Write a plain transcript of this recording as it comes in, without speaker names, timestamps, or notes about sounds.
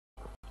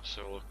let's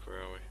have a look. Where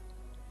are we?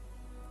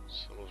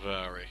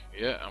 Sylvari.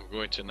 Yeah, I'm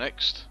going to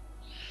next.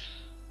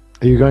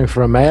 Are you going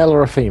for a male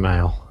or a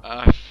female?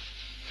 I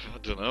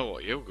don't know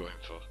what you're going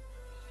for.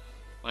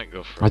 Might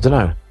go for. I don't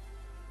know. I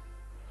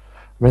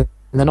mean,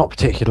 they're not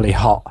particularly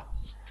hot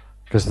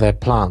because they're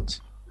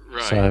plants.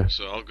 Right.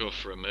 So I'll go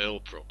for a male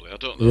probably. I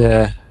don't know.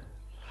 Yeah,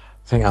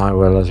 I think I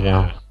will as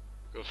well.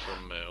 Go for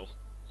a male.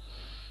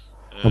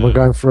 And we're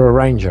going for a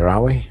ranger,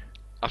 are we?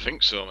 I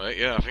think so, mate.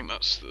 Yeah, I think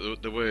that's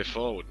the way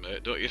forward,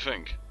 mate. Don't you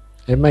think?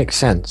 It makes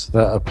sense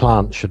that a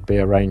plant should be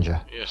a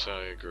ranger. Yes,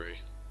 I agree.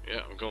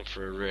 Yeah, I'm going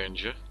for a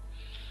ranger.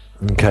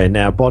 Okay,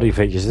 now body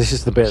features. This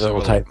is the bit that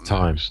will take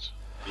time.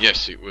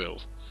 Yes, it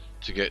will.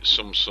 To get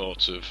some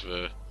sort of.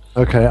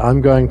 Okay,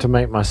 I'm going to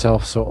make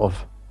myself sort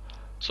of.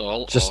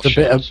 Tall. Just a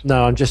bit of.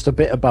 No, I'm just a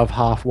bit above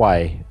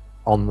halfway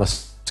on the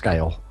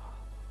scale.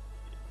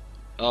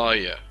 Oh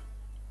yeah.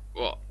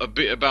 What? A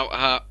bit about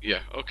half? Yeah.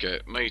 Okay.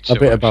 Me too. A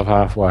bit above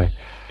halfway.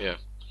 Yeah.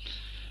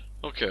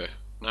 Okay.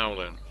 Now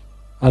then.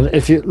 And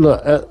if you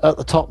look at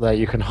the top there,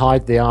 you can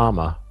hide the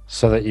armor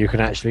so that you can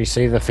actually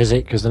see the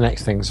physique, because the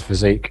next thing's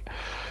physique.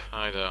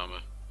 Hide armor.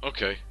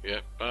 Okay.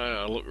 Yeah.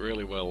 I look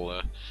really well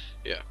there.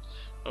 Yeah.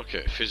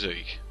 Okay.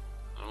 Physique.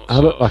 I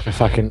look like a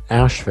fucking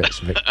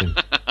Auschwitz victim.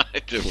 I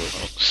do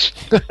well.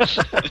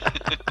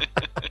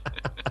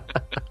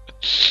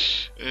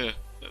 Yeah.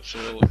 That's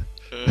all.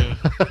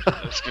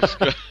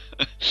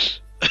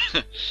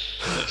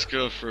 Let's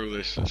go through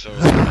this. So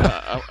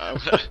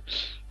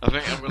I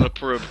think I'm gonna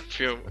put a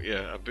few.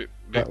 Yeah, a bit.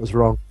 That was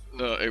wrong.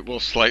 No, it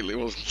was slightly,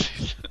 wasn't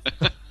it?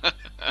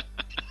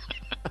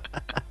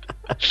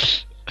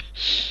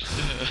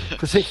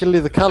 Particularly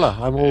the colour.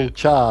 I'm all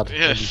charred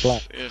and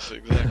black. Yes,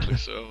 exactly.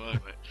 So am I,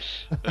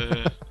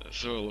 mate.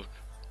 Let's have a look.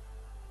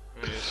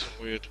 It's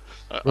weird.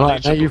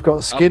 Right, now you've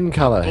got skin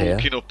colour here. I'm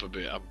bulking up a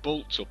bit. I'm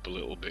bulked up a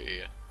little bit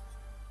here.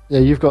 Yeah,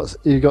 you've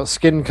got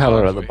skin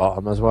colour at the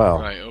bottom as well.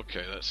 Right,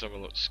 okay, let's have a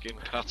look. Skin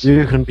pattern.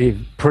 You can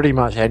be pretty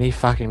much any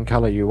fucking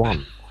colour you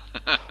want.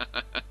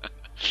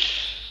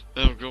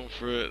 I'm going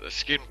for a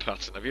skin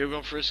pattern. Have you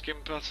gone for a skin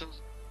pattern?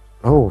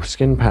 Oh,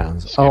 skin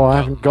patterns. I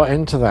haven't got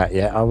into that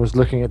yet. I was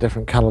looking at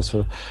different colours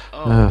for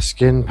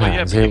skin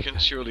patterns. Yeah,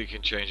 but surely you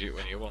can change it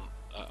when you want.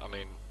 I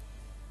mean,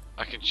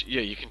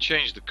 yeah, you can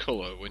change the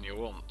colour when you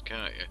want,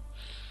 can't you?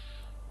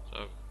 So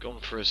I've gone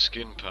for a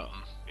skin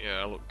pattern.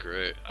 Yeah, I look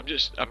great.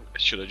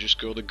 Should I just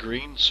go the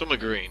green? Summer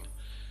green.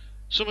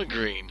 Summer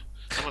green.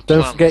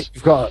 Don't forget,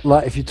 you've got,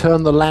 like, if you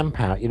turn the lamp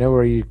out, you know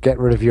where you get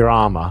rid of your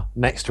armour,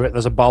 next to it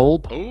there's a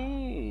bulb.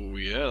 Oh,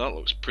 yeah, that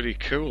looks pretty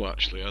cool,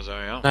 actually, as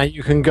I am. Now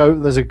you can go,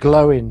 there's a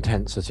glow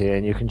intensity,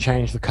 and you can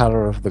change the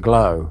colour of the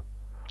glow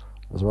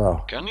as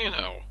well. Can you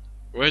now?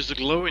 Where's the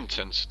glow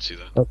intensity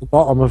then? At the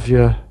bottom of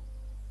your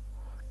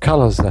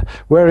colours there.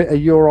 Where are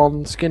you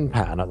on skin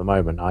pattern at the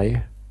moment, are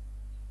you?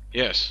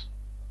 Yes.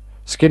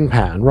 Skin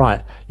pattern,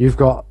 right. You've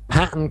got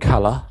pattern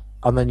colour,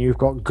 and then you've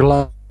got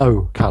glow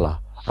colour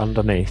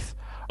underneath.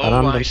 Oh,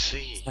 and I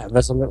see.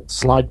 There's a little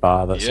slide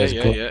bar that says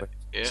glow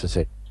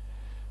intensity.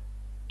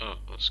 Oh,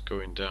 that's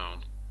going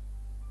down.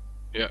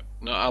 Yeah,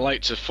 no, I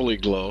like to fully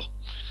glow.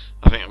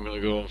 I think I'm going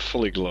to go on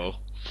fully glow.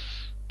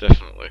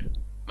 Definitely.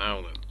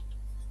 Now then.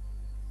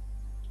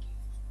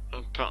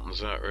 And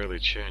patterns aren't really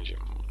changing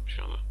much,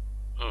 are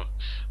they? Oh,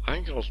 I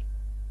think I'll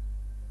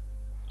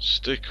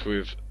stick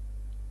with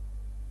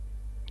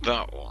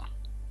that one.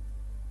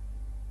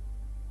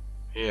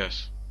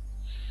 Yes.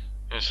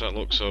 Yes, that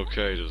looks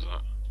okay, does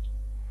that?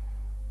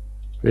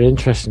 Be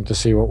interesting to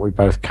see what we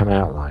both come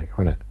out like,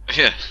 won't it?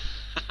 Yeah.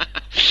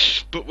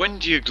 But when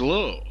do you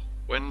glow?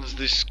 When's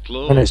this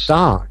glow? When it's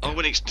dark. Oh,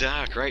 when it's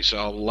dark, right? So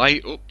I'll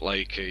light up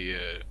like a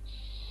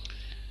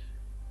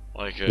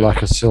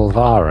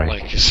sylvari.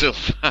 Like a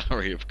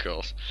sylvari, of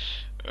course.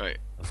 Right.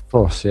 Of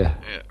course, yeah.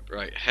 Yeah.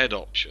 Right. Head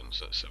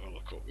options. Let's have a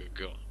look what we've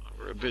got.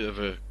 We're a bit of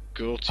a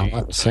goatee. I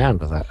like the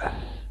sound of that.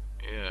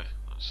 Yeah.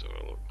 Let's have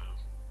a look now.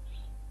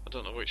 I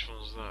don't know which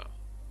one's that.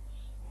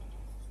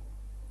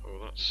 Oh,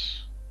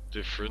 that's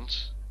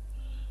different.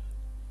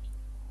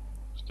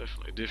 It's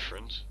definitely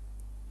different.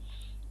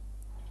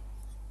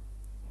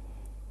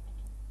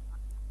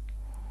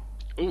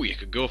 Oh, you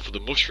could go for the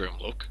mushroom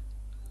look.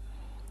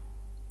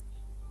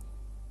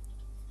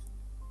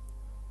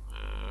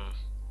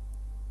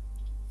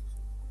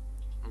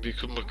 Have you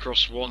come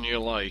across one you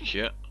like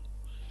yet?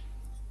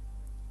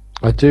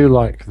 I do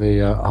like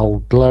the whole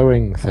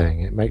glowing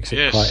thing. It makes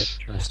it quite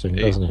interesting,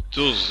 doesn't it? It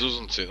does,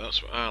 doesn't it?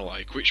 That's what I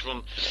like. Which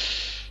one?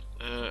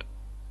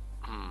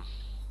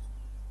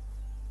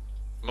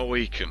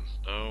 Mohican.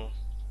 No.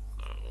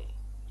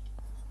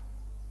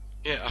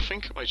 Yeah, I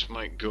think I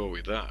might go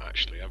with that,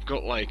 actually. I've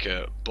got like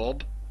a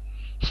bob.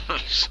 Oh,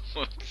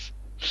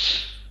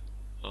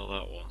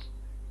 that one.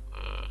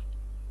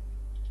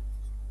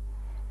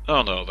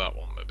 Oh no, that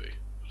one maybe.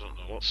 I don't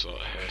know what sort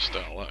of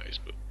hairstyle that is,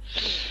 but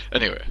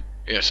anyway,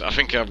 yes, I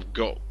think I've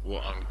got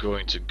what I'm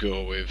going to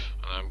go with,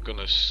 and I'm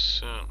gonna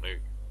certainly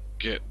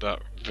get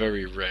that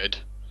very red.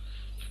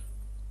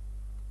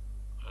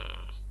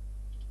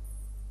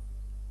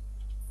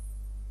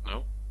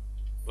 No,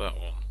 that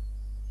one.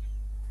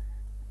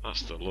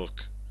 That's the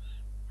look.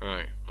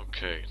 Right,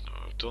 okay, now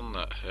I've done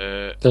that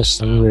hair. There's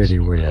some really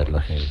weird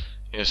looking.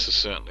 Yes, there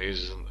certainly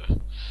is, isn't there?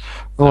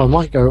 Oh, I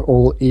might go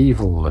all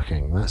evil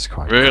looking. That's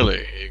quite cool. Really?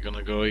 Are you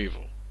gonna go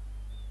evil?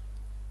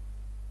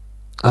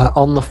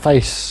 On the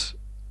face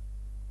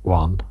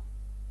one,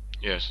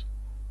 Yes.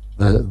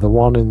 the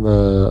one in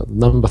the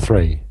number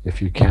 3,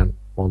 if you count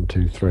 1,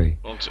 2, 3.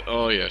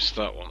 Oh yes,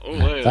 that one. Oh,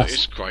 Yeah, yeah, that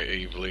is quite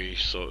evilly,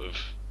 sort of.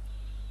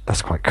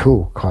 That's quite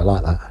cool. Quite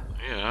like that.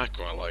 Yeah, I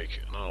quite like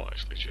it and all,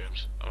 actually,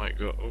 James. I might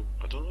go, oh,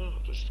 I don't know,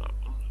 there's that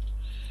one.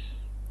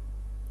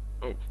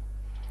 Oh.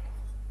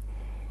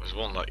 There's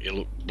one that you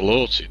look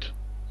bloated.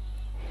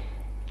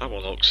 That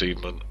one looks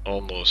even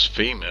almost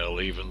female,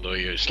 even though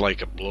it's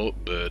like a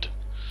bloat bird.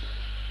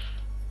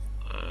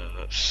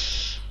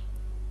 That's...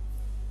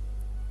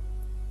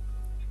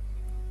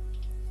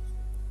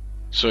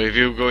 So if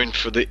you're going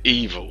for the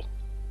evil?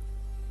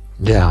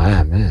 Yeah, I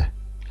am, yeah.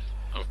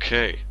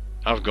 Okay,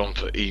 I've gone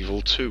for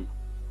evil too.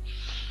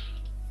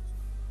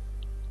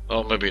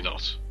 Oh, maybe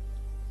not.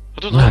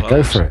 I don't know. No,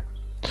 go for it.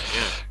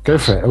 Yeah. Go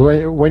for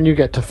it. When you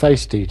get to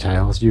face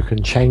details, you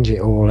can change it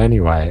all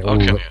anyway. It all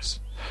looks...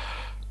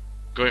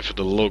 Going for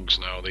the lugs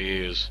now, the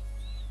ears.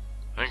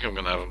 I think I'm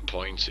going to have them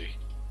pointy.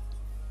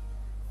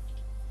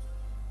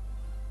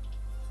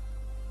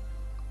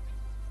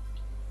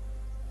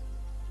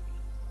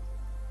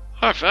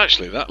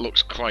 Actually, that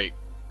looks quite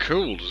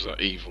cool, does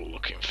that evil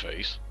looking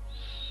face.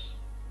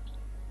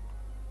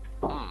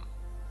 Quite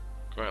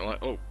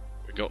like, oh,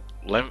 we got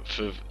length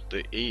of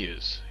the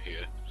ears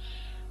here.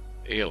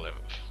 Ear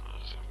length.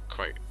 That's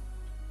quite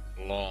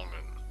long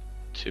and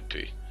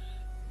tippy.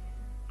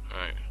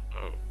 Right,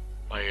 oh,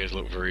 my ears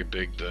look very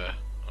big there.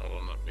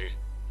 Hold on, let me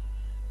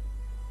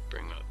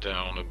bring that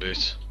down a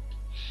bit.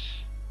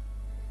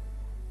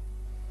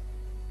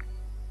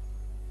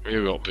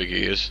 You got big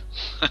ears.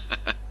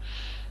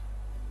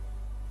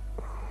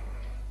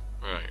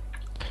 Right.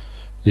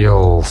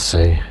 You'll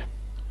see.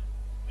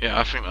 Yeah,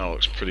 I think that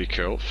looks pretty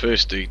cool.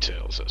 First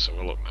details, let's have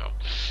a look now.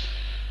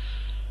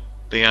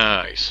 The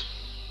eyes.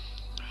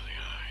 The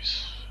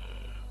eyes.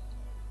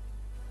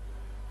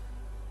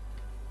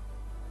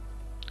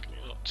 Can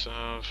you not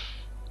have...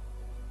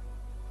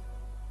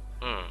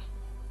 Oh.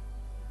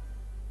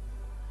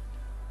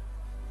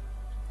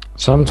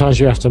 Sometimes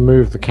you have to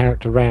move the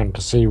character around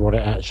to see what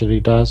it actually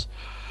does.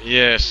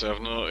 Yes, I've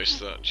noticed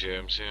that,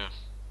 James, yeah.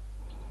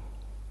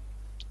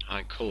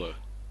 Eye colour.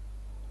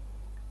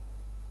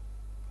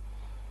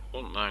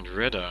 Wouldn't mind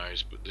red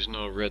eyes, but there's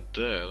no red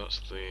there. That's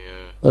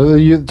the.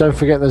 You don't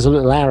forget there's a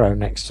little arrow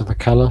next to the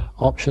colour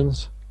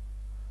options.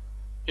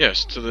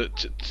 Yes, to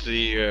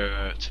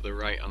the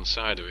right hand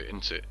side of it,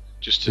 isn't it?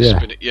 Just to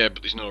spin it. Yeah,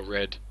 but there's no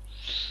red.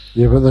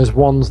 Yeah, but there's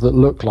ones that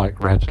look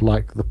like red.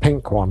 Like the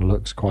pink one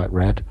looks quite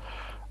red,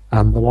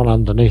 and the one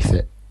underneath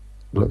it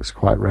looks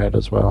quite red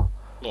as well.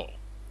 No,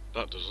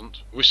 that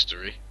doesn't.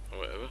 Wistery or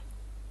whatever.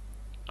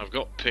 I've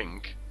got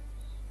pink,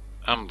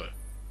 amber.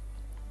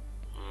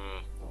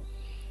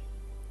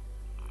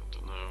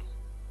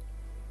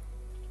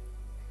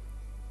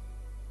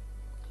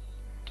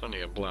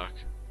 Plenty of black.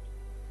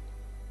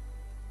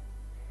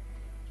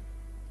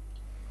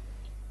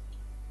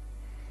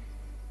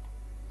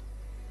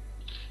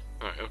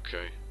 Right,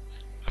 okay.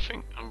 I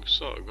think I'm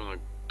sort of gonna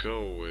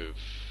go with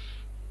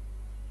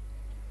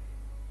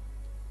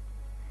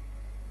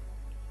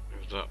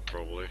that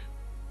probably.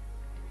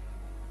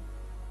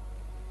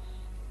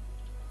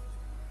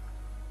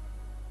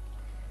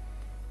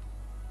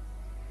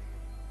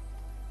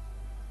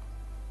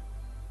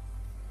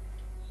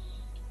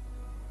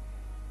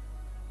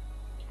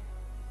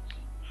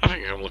 I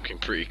think I'm looking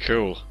pretty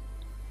cool.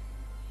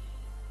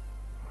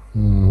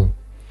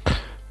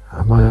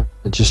 I might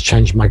just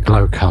change my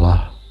glow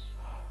colour.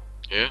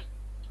 Yeah?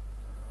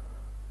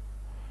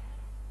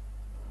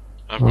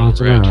 I've got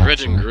red. Know,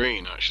 red and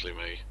green actually,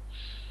 mate.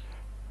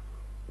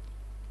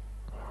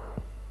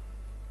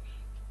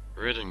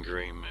 Red and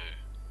green, mate.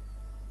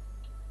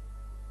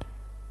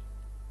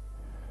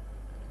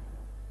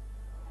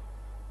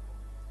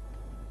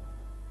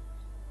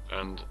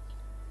 And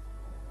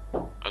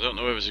I don't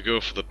know whether to go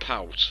for the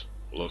pout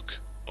look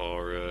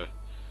or,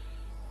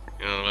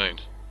 you know what I mean?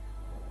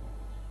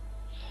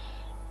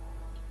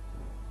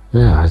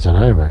 Yeah, I don't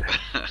know, mate.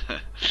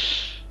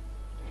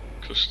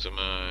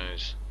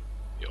 Customize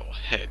your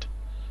head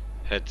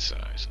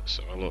size. Let's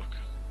have a look.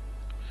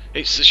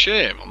 It's a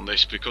shame on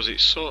this because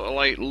it's sort of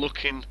like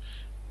looking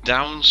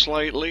down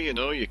slightly, you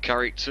know, your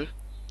character.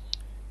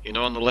 You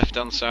know, on the left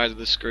hand side of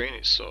the screen,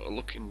 it's sort of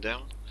looking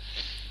down.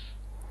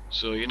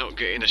 So you're not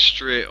getting a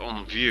straight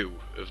on view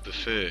of the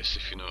face,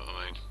 if you know what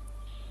I mean.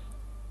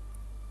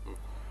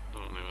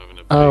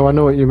 Oh, I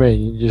know what you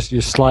mean.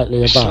 You're slightly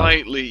above.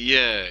 Slightly,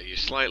 yeah. You're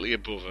slightly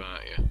above,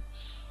 aren't you?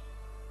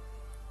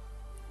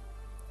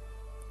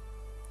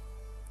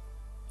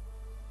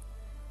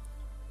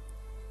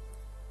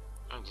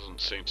 That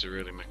doesn't seem to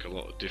really make a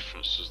lot of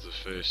difference as the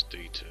face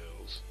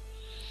details.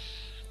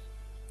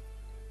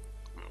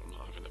 Well, I'm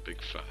not having a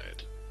big fat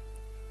head.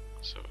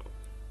 So,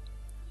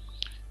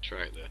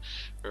 try it there.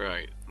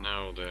 Right,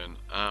 now then,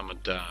 armour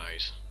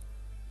dies.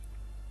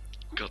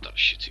 God, that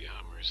shitty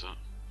armour is that.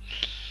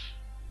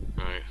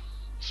 Right,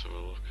 let's have a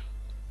look.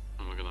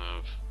 What am I gonna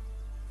have?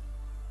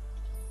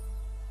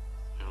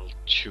 The old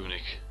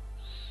tunic.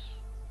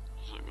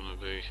 What's that gonna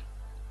be?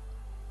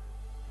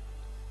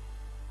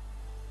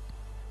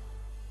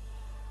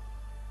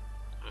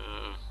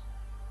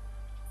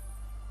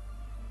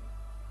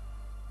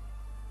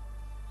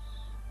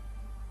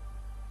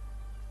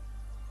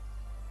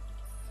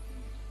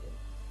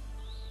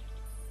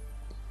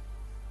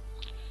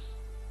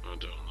 I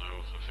don't know.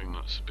 I think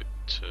that's a bit.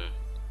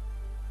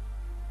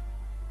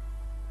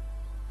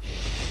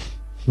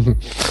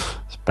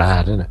 It's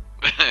bad, isn't it?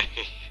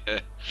 Yeah.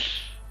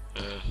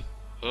 I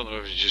don't know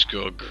if you just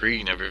go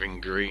green, everything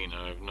green.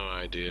 I have no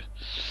idea.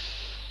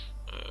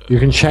 You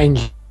can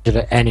change it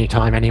at any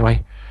time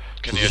anyway.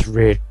 Can It you? just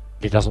really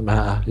doesn't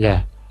matter.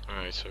 Yeah.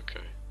 Right.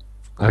 Okay.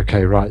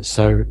 Okay, right.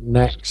 So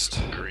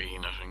next.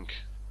 Green, I think.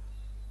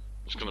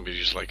 It's gonna be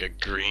just like a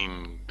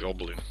green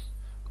goblin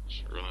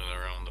just running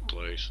around the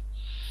place.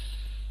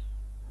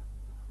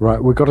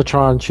 Right, we've got to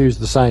try and choose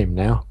the same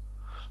now.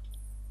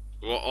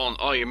 What on?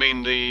 Oh, you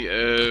mean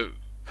the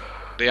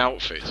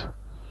outfit?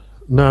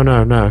 No.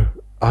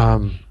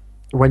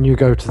 When you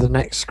go to the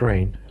next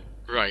screen.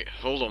 Right.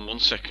 Hold on 1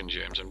 second,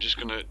 James. I'm just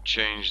gonna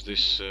change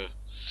this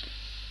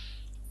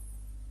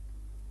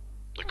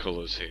the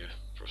colours here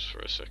for us for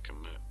a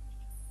second, mate.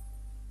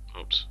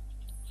 Oops.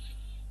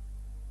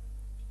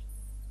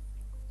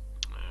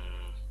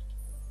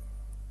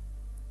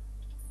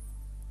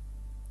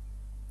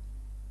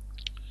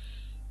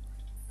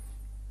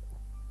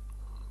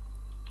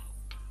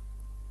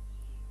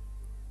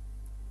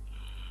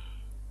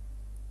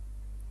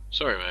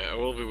 Sorry, mate. I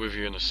will be with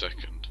you in a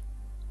second.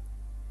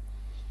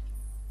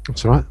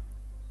 That's all right.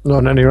 Not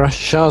in any rush.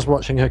 Shah's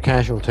watching her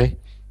Casualty.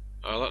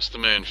 Oh, that's the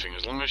main thing.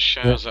 As long as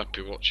Shah's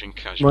happy watching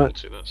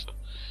Casualty, that's it.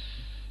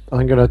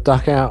 I'm going to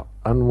duck out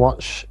and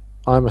watch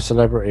I'm a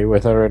Celebrity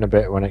with her in a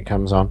bit when it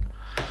comes on.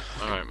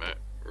 Alright, mate.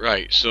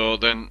 Right, so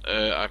then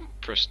I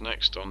press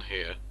next on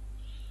here.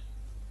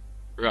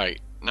 Right,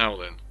 now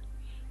then.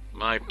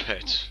 My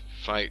pet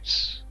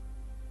fights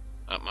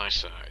at my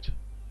side.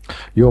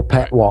 Your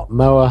pet what?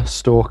 Mower,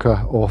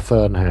 Stalker or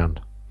Fernhound?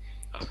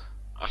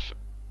 I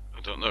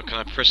don't know, can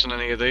I press on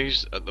any of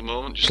these at the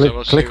moment?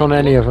 Just click on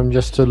any of them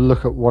just to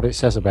look at what it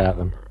says about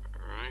them.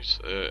 Right,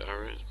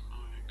 alright.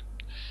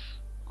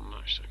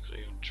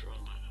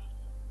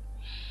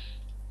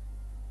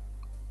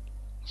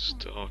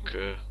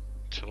 Stalker,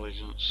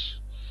 intelligence.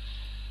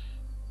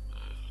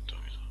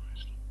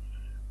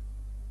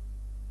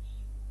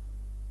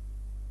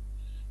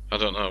 I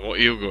don't know, what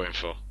are you going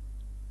for?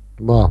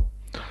 Well,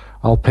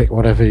 I'll pick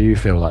whatever you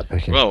feel like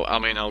picking. Well, I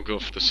mean, I'll go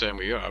for the same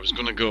with you. I was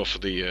going to go for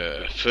the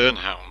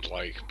Fernhound,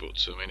 like,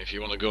 but I mean, if you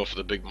want to go for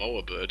the big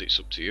mower bird, it's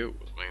up to you.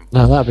 I mean,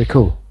 no, that'd be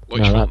cool.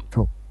 Which one? That'd be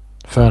cool.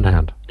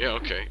 Fernhound. Yeah,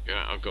 okay.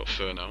 Yeah, I've got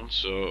Fernhound,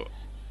 so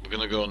we're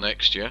going to go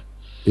next, yeah?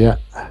 Yeah.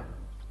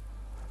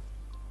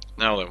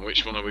 Now then,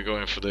 which one are we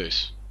going for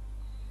this?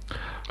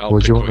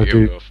 Would you want to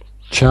do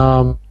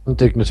Charm,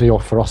 Dignity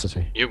or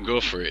Ferocity? You go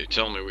for it.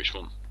 Tell me which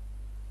one.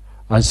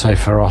 I'd say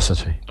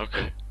Ferocity.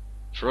 Okay.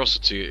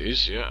 Ferocity it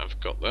is, yeah, I've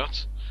got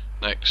that.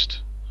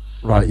 Next.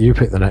 Right, you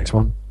pick the next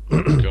one.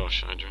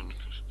 Gosh, I don't.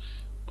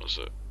 What's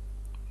it?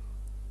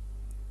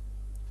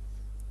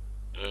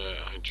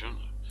 I don't.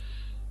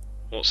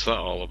 What's that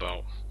all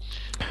about?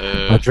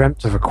 I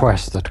dreamt of a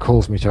quest that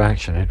calls me to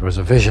action. It was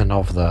a vision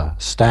of the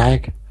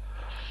stag.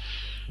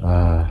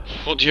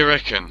 What do you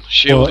reckon?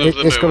 Shield of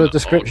the It's got Moon, a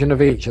description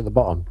of each at the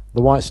bottom.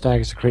 The white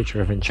stag is a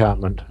creature of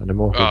enchantment, and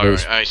immortal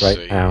beast. I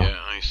see. Power. Yeah,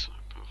 I see.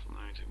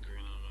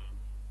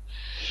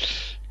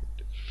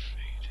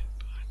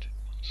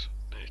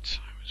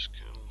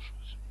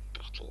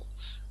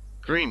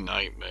 Green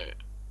Knight, mate.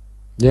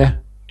 Yeah.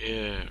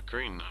 Yeah,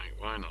 Green Knight.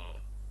 Why not?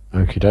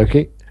 Okie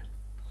dokie.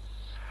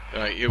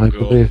 Right, you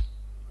go.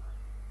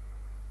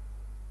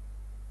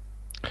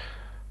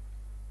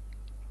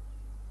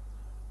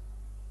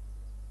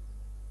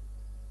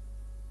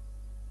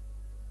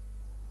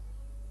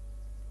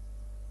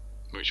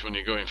 Which one are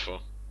you going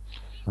for?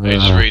 Are you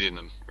just reading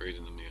them?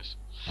 Reading them, yes.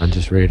 I'm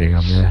just reading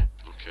them, yeah.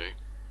 Okay.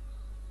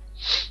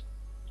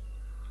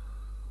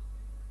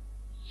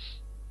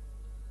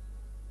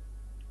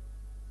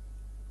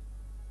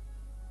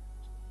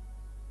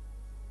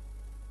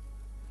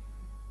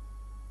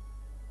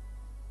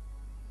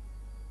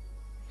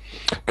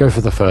 Go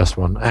for the first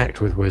one.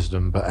 Act with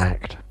wisdom, but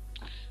act.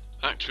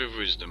 Act with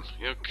wisdom.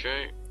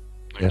 Okay.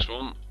 Next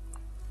one.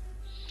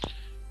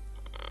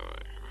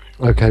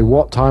 Right. Okay,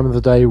 what time of the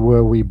day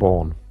were we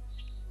born?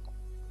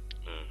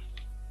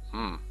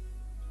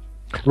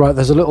 Right,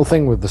 there's a little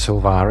thing with the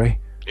Sylvari.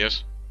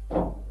 Yes.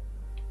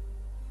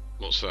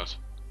 What's that?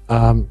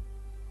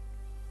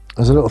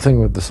 There's a little thing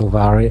with the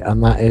Sylvari,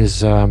 and that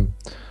is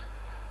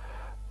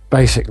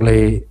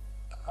basically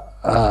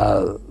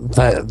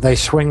they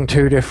swing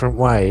two different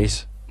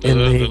ways.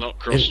 They're not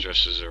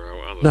cross-dressers,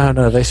 are they?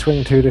 No, they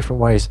swing two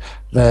different ways.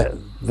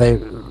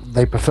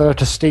 They prefer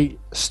to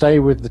stay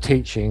with the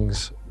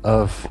teachings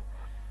of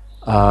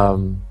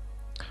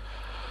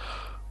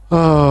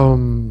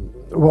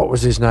what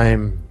was his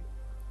name?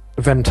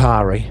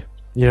 Ventari.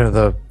 You know,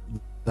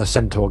 the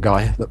centaur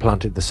guy that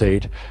planted the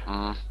seed.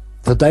 Mm.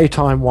 The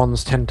daytime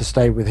ones tend to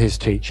stay with his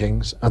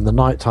teachings, and the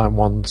nighttime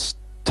ones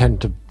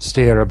tend to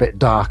steer a bit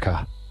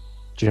darker.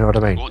 Do you know what I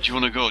mean? What do you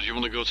want to go? Do you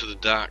want to go to the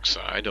dark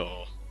side,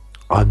 or?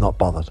 I'm not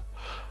bothered.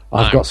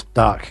 I've got some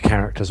dark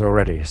characters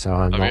already, so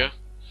I'm Have not. you?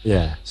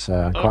 Yeah, so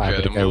I'm quite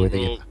happy to go with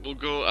it. We'll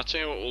go. I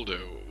tell you what we'll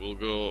do. We'll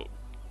go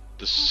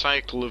the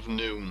cycle of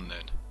noon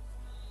then.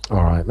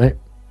 All right, mate.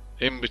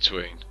 In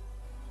between.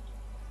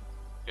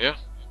 Yeah.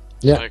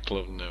 Yeah. Cycle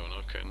of noon.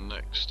 Okay.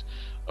 Next.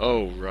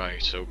 Oh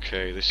right.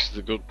 Okay. This is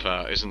the good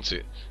part, isn't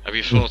it? Have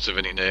you thought of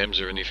any names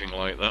or anything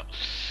like that?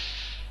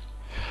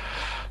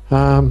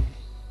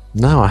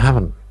 No, I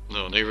haven't.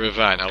 No, neither have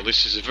I. Now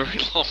this is a very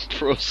long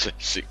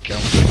process. It can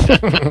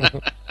be.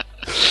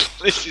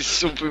 This is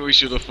something we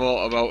should have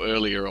thought about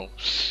earlier on.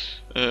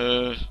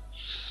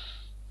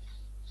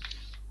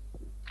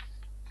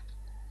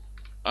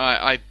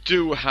 I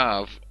do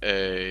have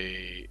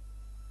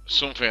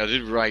something I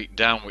did write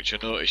down, which I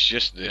noticed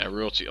yesterday. I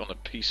wrote it on a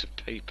piece of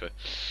paper,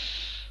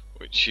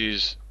 which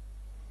is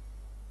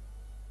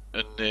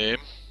a name,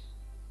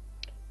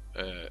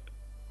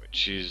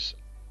 which is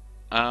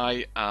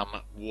I Am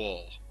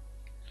War.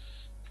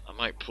 I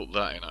might put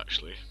that in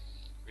actually.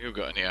 Have you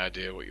got any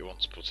idea what you want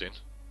to put in?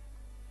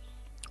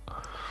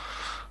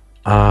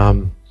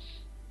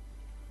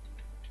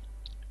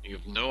 You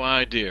have no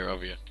idea,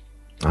 have you?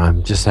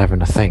 I'm just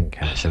having a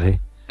think, actually.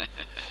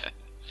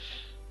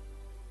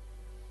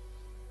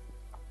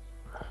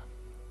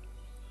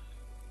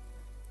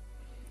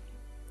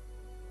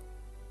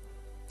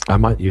 I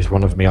might use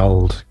one of my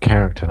old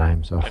character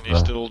names off. Can you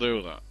still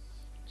do that?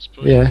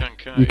 Suppose yeah,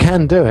 you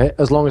can do it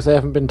as long as they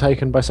haven't been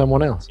taken by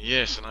someone else.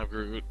 Yes, and I've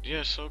good.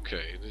 Yes,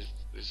 okay.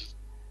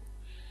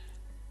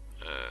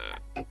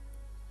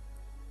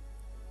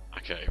 I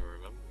can't even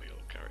remember my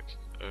old character.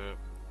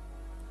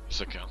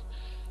 Yes, I can.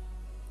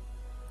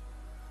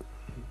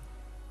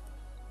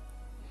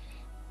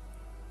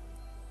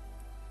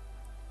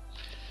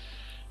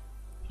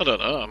 I don't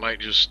know. I might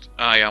just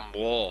I Am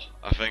War.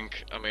 I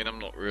think. I mean, I'm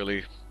not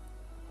really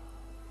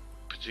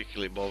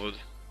particularly bothered.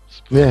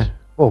 Yeah.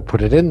 Well,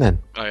 put it in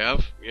then. I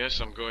have. Yes,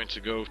 I'm going to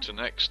go to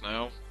next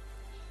now.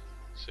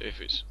 See if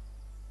it's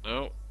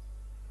no.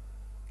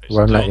 It's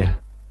Won't done. let you.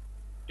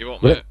 You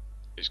want Will me?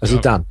 it? Has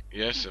it done?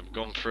 Yes, I've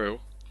gone through.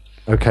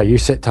 Okay, you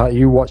sit tight.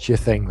 You watch your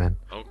thing then.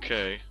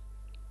 Okay.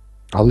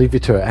 I'll leave you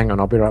to it. Hang on,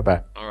 I'll be right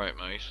back. All right,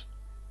 mate.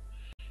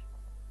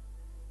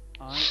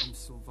 I am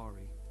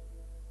Sylvari.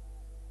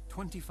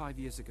 25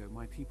 years ago,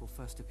 my people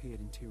first appeared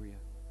in Tyria.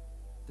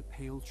 The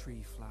pale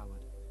tree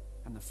flowered,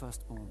 and the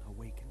firstborn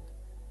awakened.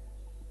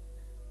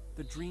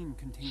 The dream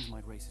contains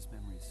my race's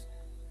memories.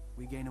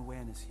 We gain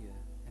awareness here,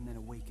 and then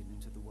awaken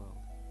into the world.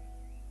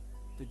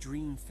 The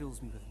dream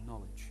fills me with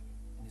knowledge,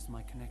 and is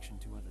my connection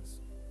to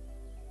others.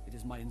 It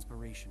is my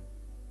inspiration,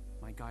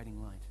 my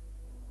guiding light.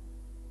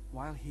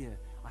 While here,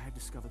 I have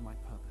discovered my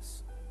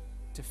purpose,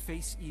 to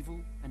face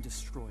evil and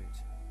destroy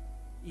it.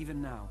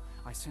 Even now,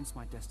 I sense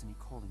my destiny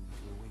calling me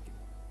to awaken.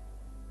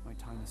 My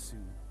time is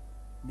soon.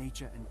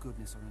 Nature and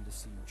goodness are under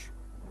siege.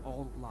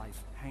 All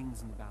life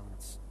hangs in the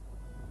balance.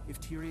 If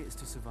Tyria is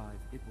to survive,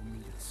 it will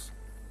need us.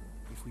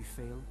 If we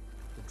fail,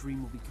 the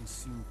dream will be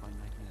consumed by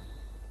nightmare,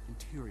 and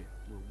Tyria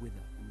will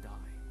wither and die.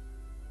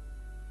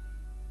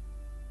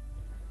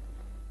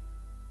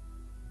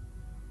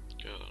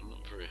 God, I'm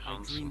not very I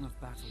handsome. dream of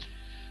battle.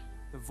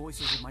 The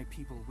voices of my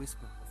people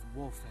whisper of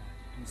warfare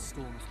and the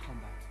storm of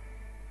combat.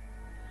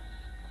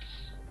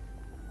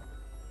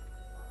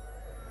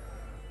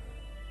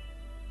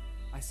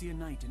 I see a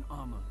knight in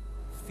armor,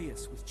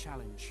 fierce with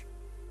challenge.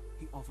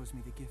 He offers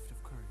me the gift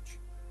of courage.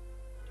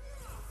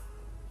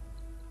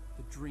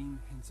 The dream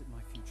hints at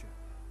my future.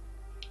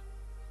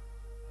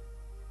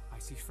 I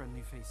see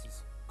friendly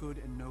faces, good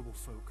and noble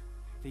folk.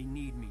 They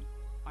need me.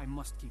 I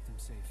must keep them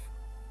safe.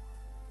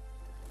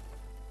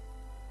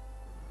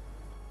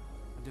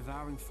 A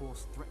devouring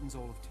force threatens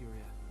all of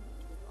Tyria.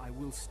 I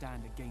will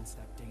stand against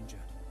that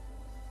danger.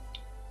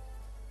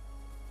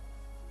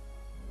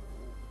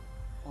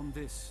 On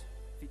this,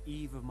 the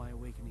eve of my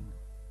awakening,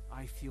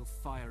 I feel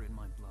fire in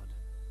my blood.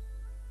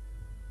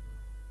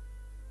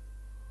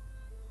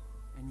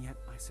 And yet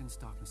I sense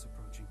darkness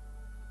approaching.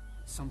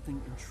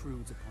 Something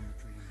intrudes upon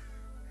the dream.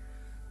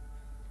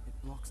 It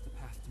blocks the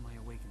path to my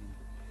awakening.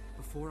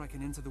 Before I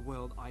can enter the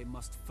world, I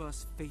must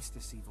first face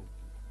this evil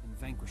and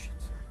vanquish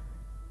it.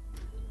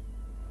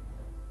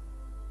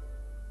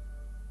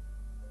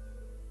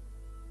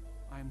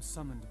 I am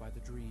summoned by the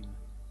dream.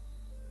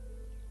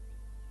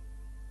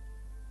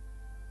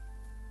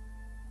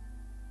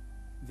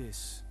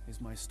 This is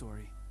my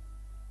story.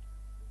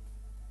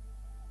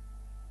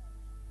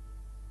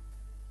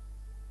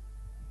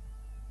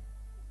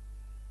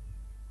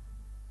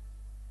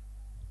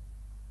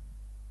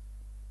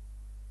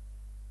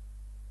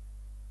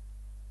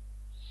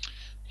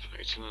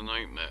 Fighting a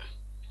nightmare.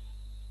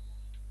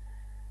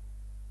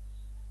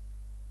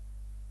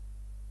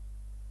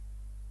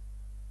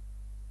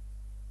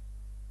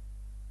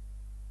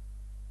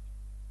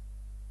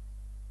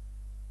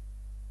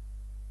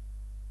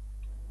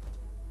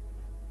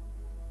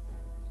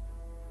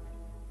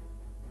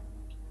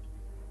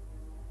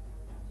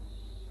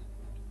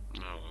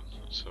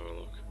 Let's have a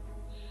look.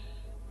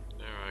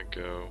 There I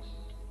go.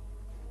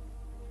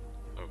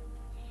 Oh.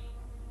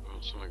 Where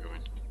else am I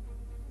going?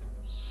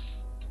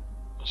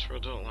 That's where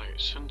I don't like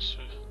sensor.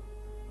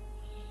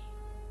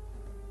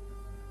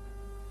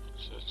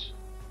 That's it.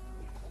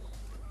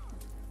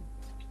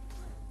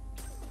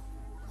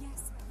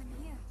 Yes,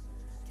 I'm here.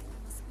 Can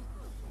you speak?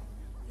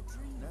 The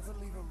dream. Never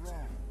leave a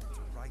wrong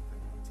to ripen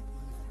into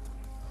evil.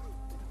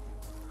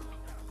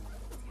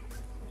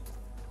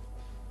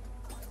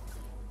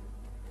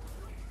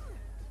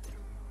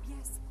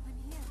 Yes, I'm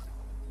here.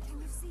 Can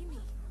you see me?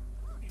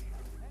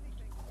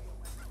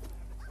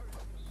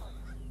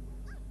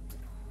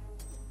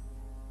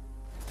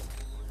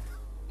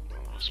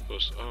 Well, I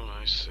suppose. Oh,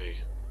 I see.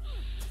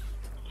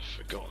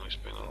 I've forgotten it's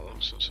been that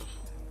long since I've.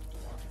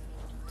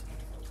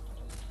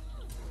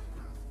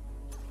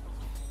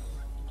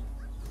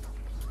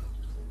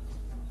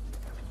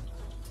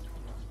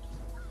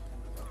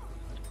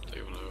 Don't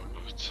even know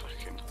I'm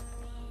attacking.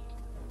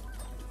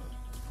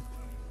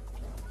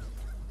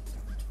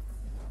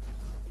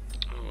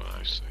 Oh,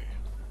 I see.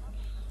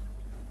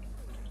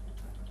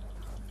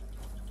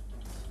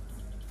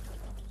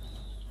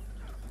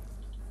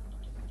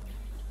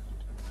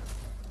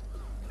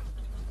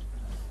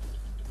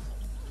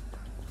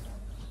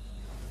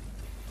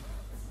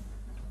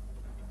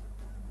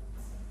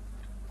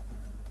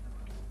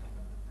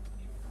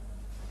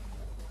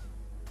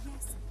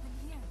 Yes,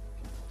 I'm here.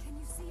 Can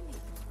you see me?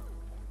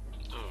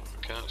 Oh,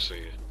 I can't see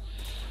you.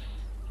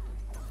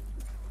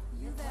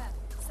 You there,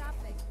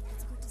 sapling.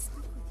 It's good to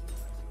speak with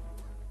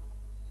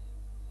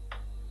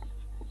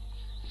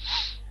you.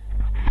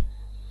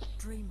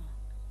 Dreamer,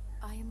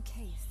 I am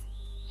Keith.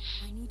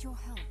 I need your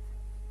help.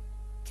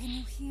 Can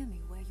you hear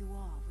me where you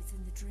are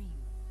within the dream?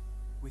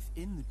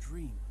 Within the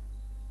dream?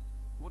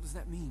 What does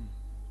that mean?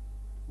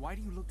 Why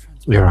do you look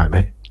transparent? You're right,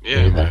 mate.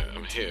 Yeah, You there?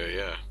 I'm here,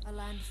 yeah. A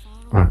land far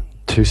Right, away.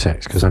 2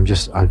 secs, because I've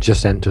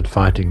just entered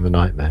fighting the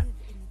nightmare.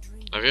 Live in the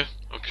dream. Have you?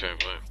 Okay,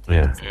 right.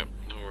 Yeah. Yep,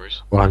 no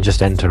worries. Well, I'm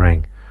just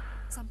entering.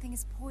 Something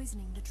is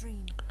poisoning the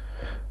dream.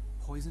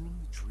 Poisoning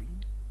the dream?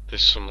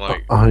 There's some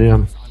like.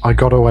 I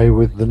got away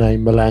with the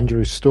name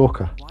Melandru's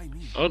Stalker. Why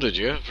me? Oh, did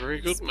you?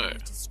 Very good, The mate.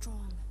 spirit is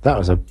strong. That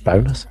was a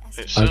bonus.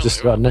 It's I've just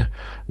certainly got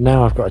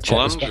now I've got to check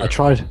this. But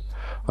Melandru.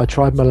 I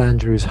tried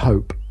Melandru's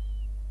Hope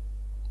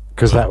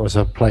because that was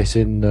a place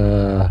in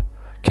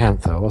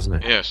Cantha, wasn't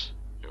it? Yes,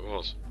 it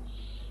was.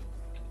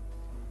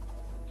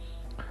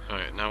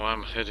 Right, now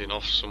I'm heading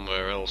off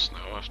somewhere else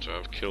now after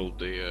I've killed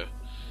the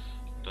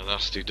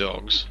nasty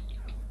dogs.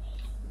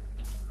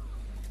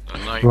 The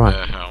nightmare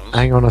Right. hounds.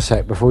 Hang on a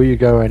sec before you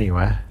go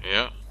anywhere.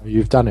 Yeah.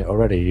 You've done it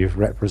already. You've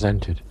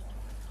represented.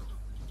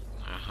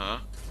 Uh-huh.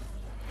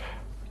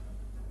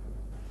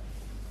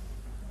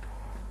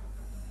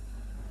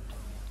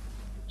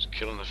 Just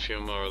killing a few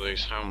more of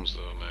these hounds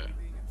though, mate.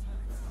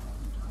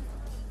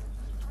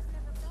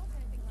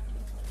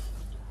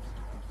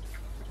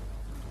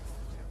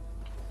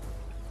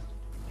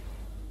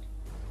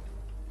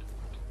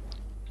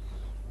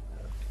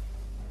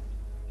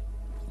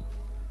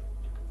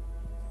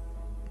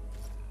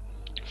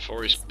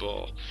 Forest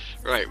Boar.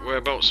 Right,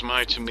 whereabouts am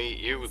I to meet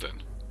you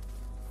then?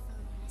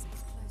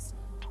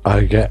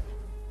 I get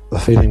the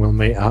feeling we'll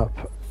meet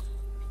up.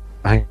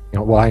 Hang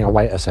on,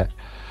 wait a sec.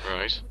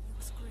 Right.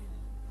 Looks grim,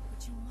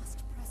 but you must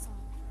press on.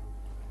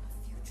 A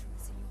future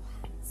is in your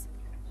hands.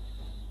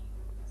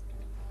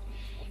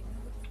 I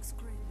know it looks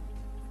grim,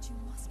 but you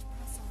must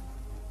press on.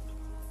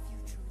 A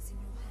future is in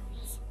your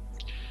hands.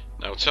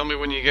 Now tell me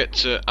when you get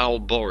to Al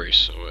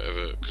Boris or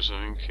whatever, because I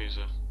think he's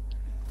a...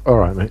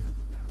 Alright, mate.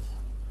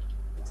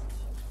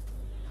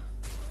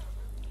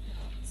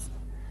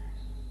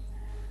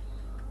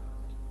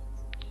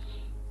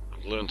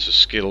 I've learned to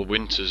skill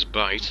Winter's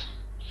Bite.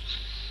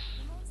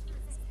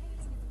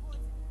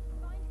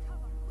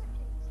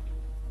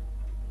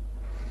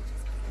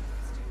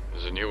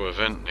 There's a new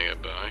event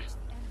nearby.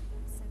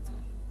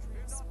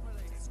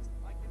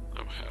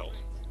 Oh hell.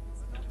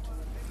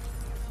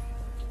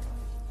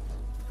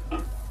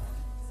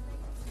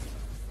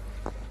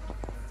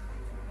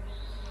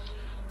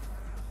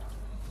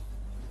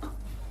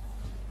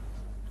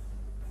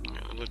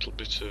 A little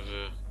bit of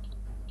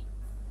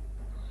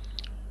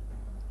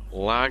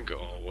lag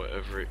or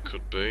whatever it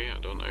could be. I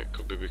don't know, it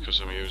could be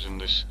because I'm using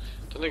this.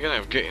 Then again,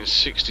 I'm getting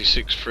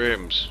 66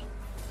 frames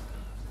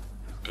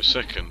per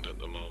second at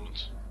the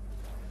moment.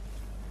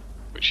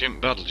 Which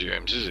ain't bad,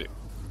 James, is it?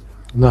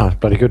 No, it's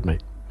bloody good,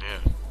 mate. Yeah.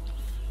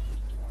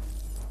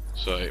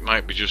 So it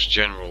might be just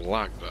general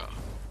lag, that.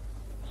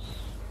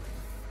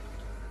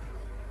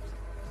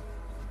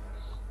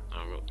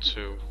 I've got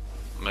 2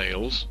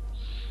 mails.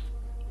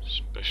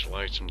 Special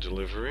item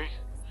delivery.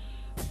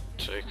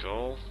 Take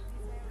all.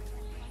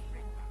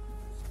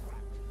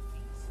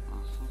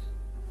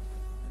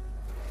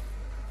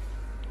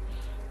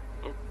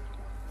 Oh.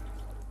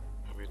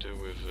 How we do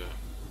with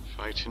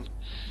fighting?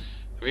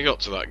 Have you got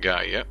to that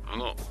guy yet? I'm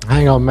not.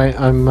 Hang on, mate.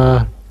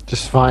 I'm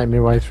just fighting my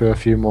way through a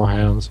few more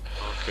hounds.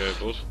 Okay,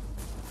 bud.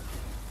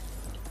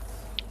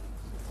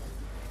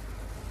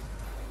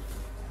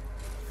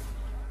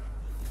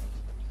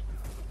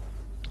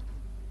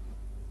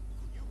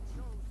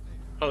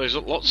 Oh, there's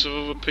lots of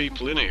other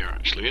people in here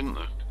actually, isn't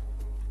there?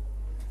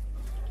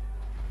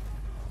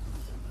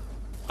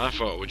 I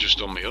thought we were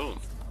just on my own.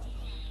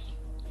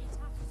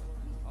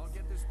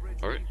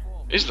 Or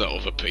is that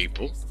other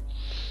people?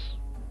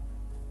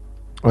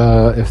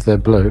 If they're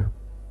blue.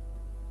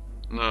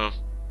 No,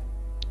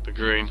 the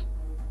green.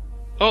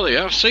 Oh,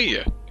 yeah, I see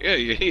you. Yeah,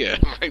 you're here,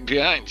 right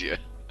behind you.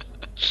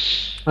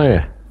 Oh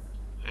yeah.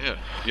 Yeah,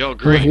 you're Well,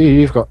 green.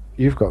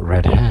 you've got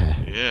red hair.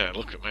 Yeah,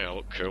 look at me, I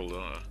look cool, don't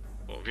I?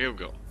 What have you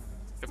got?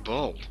 You're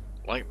bald,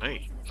 like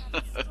me.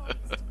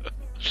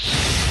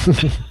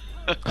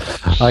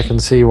 I can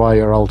see why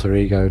your alter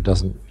ego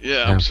doesn't.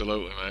 Yeah,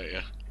 absolutely, mate,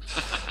 yeah.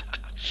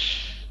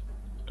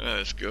 Yeah,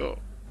 let's go.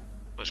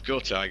 Let's go,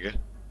 Tiger.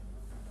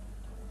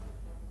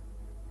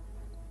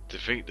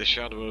 Defeat the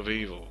shadow of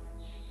evil.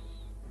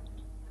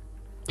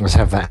 Let's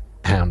have that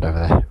hound over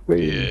there.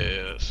 Whee.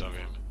 Yeah, let's have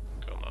him.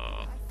 Come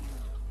on.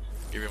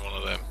 Give him one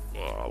of them.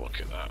 Wow,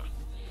 look at that.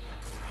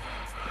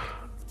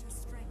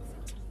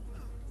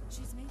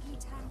 She's made me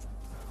tangible.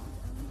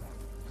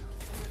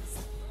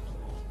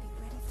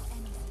 Be ready for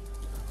anything.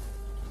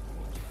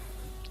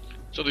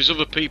 So there's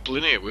other people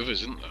in here with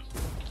us, isn't there?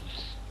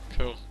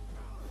 Cool.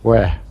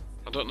 Where?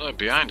 I don't know,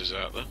 behind us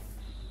out there.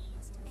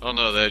 Oh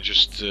no, they're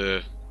just,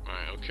 right,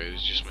 okay,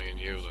 it's just me and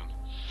you then.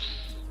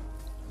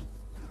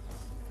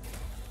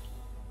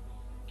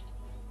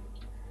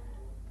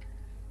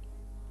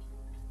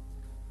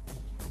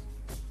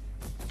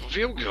 What have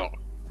you got?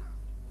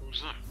 What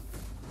was that?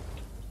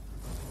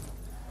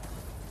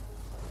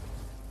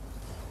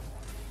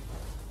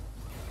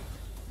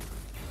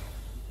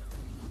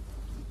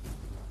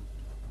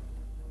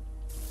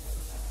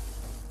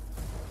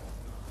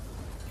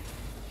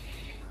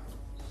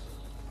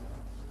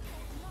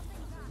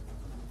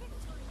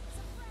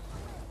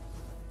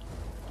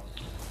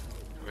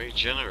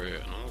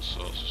 Regenerate and all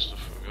sorts of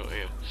stuff we've got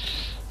here.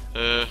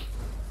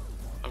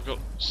 I've got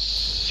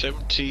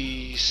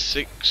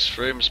 76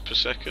 frames per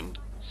second.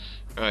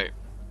 Right.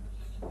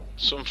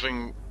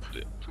 Something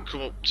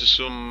come up to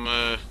some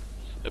a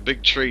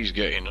big tree's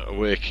getting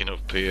awaking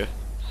up here.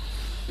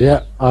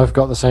 Yeah, I've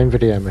got the same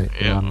video, mate.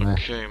 Yeah, on there.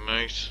 okay,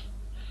 mate.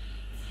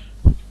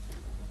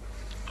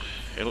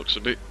 It looks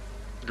a bit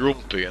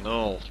grumpy and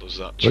all, does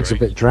that tree? Looks a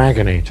bit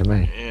dragony to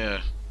me.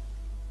 Yeah.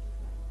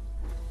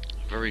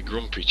 Very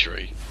grumpy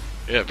tree.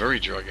 Yeah, very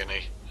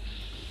dragony.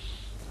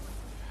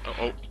 Uh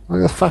oh. Look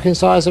at the fucking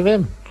size of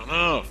him. I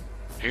know.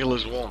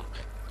 Healer's one.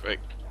 Quick.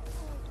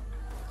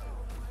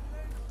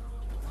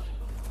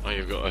 Oh,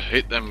 you've got to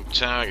hit them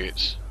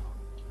targets.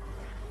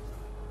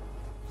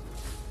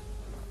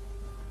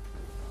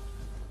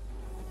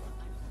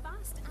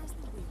 Fast as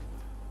the wind.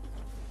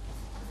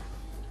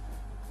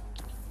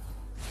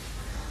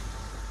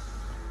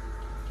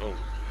 Oh,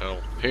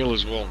 hell.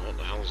 Healer's one. What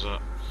the hell's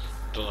that?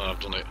 Don't know, I've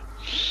done it.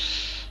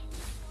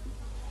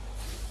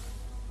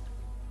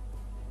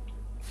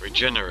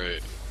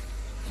 Regenerate.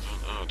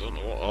 I don't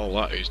know what all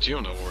that is. Do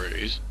you know where it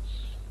is?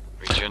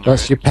 Regenerate.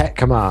 That's your pet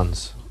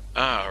commands.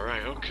 Ah,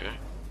 right, okay.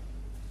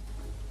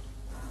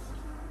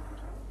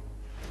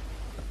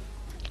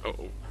 Uh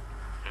oh.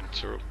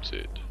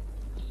 Interrupted.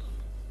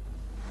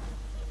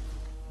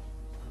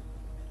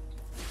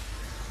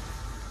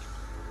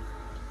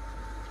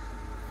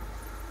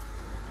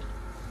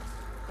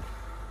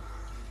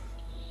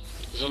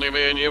 There's only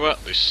me and you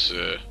at this,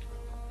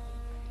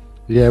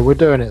 Yeah, we're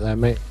doing it there,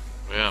 mate.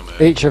 yeah,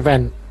 mate. Each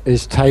event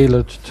is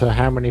tailored to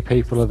how many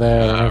people are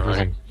there and Ah,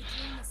 everything.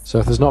 So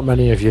if there's not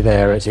many of you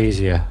there, it's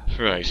easier.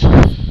 Right.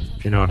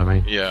 If you know what I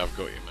mean. Yeah, I've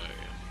got you, mate.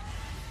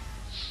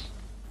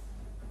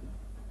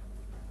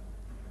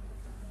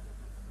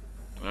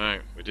 Yeah.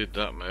 Right, we did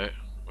that, mate.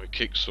 We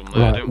kicked some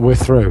there, Right, didn't we? we're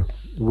through.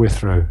 We're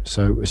through.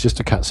 So it's just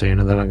a cutscene,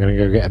 and then I'm going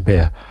to go get a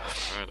beer,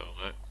 Right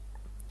on, mate.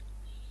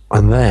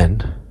 and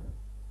then.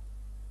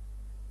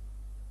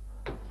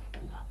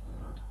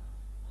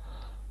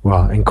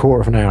 Well, in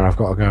quarter of an hour, I've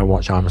got to go and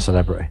watch I'm a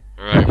Celebrity.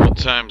 Right, what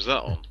time's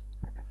that on?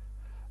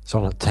 It's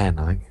on at 10,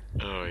 I think.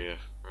 Oh, yeah,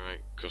 right,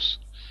 because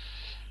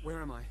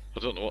Where am I? I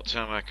don't know what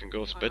time I can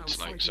go to bed was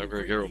tonight, fighting so I'm a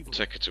going to great get up evil. and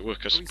take her to work.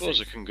 I Are we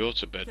suppose I safe? can go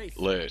to bed Kate?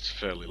 late,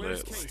 fairly Where's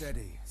late. Kate? Like.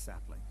 Steady,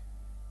 sapling.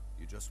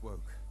 You just woke.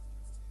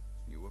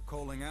 You were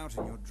calling out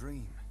in your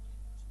dream.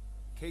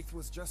 Keith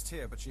was just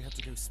here, but she had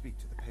to go speak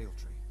to the pale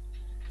tree.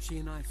 She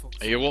and I fought.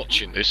 Are you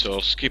watching this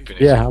or skipping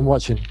it? Yeah, I'm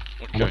watching.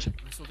 I'm Okay. watching.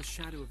 I saw the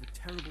shadow of a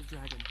terrible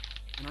dragon,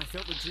 and I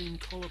felt the dream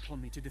call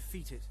upon me to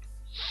defeat it.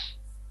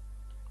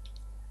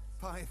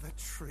 By the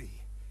tree.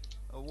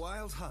 A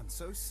wild hunt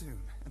so soon,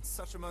 and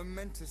such a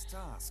momentous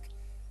task.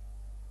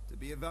 To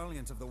be a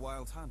valiant of the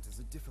wild hunt is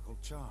a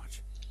difficult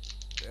charge.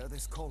 Bear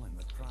this calling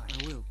with pride.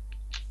 I will.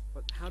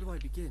 But how do I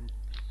begin?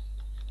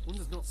 One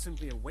does not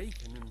simply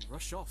awaken and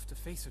rush off to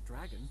face a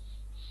dragon.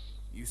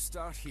 You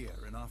start here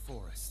in our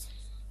forest.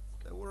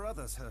 There were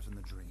others hurt in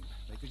the dream.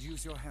 They could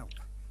use your help.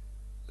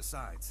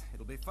 Besides,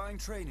 it'll be fine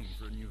training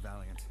for a new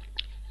valiant.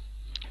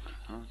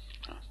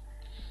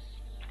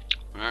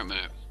 Right,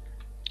 mate.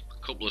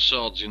 A couple of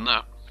swords in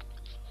that.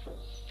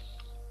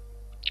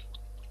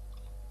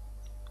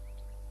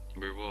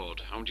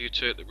 Reward. How do you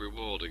take the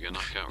reward again? I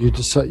can't You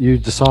remember. you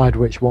decide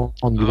which one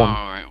you want.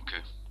 Alright,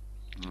 okay.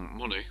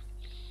 Money.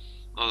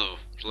 Oh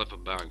no, leather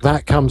bag.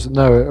 That comes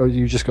no.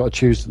 You just got to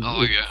choose.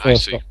 Oh the yeah, I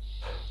first see.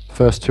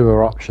 First two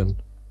are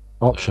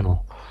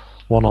optional,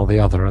 one or the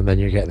other, and then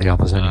you get the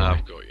others anyway.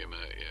 I've got you,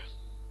 mate, yeah.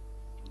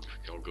 I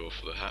think I'll go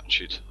for the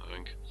hatchet, I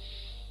think.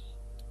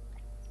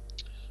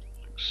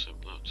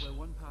 Accept that. Where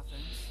one path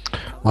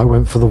ends, I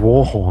went for the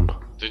warhorn.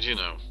 Did you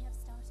know?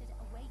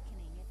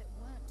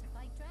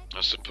 I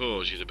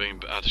suppose you'd have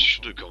been... I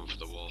should have gone for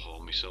the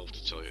warhorn myself,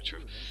 to tell you the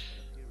truth.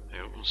 Hey,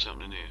 what's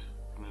happening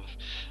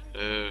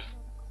here?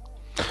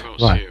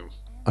 What's Right. you?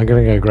 I'm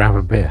gonna go grab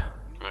a beer.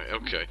 Right,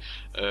 okay.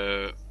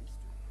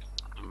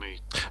 Let me...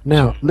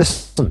 Now,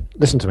 listen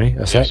to me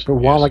a sec. Yes, But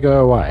while yes. I go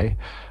away,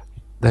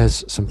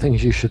 there's some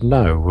things you should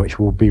know, which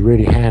will be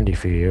really handy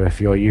for you if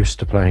you're used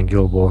to playing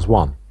Guild Wars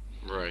 1.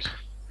 Right.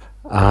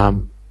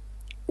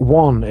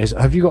 One is,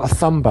 have you got a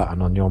thumb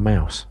button on your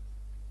mouse?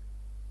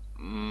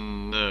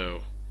 No.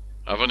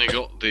 I've only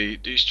got the...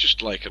 It's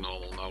just like a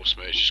normal mouse,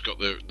 mate. It's just got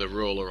the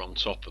roller on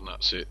top and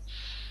that's it.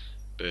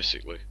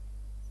 Basically.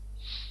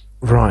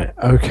 Right,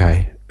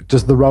 okay.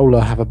 Does the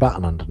roller have a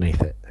button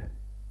underneath it?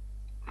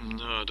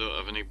 No, I don't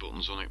have any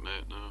buttons on it,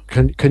 mate, no.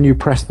 Can you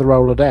press the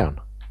roller down?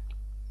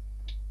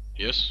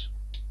 Yes?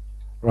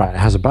 Right, it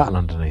has a button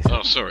underneath it.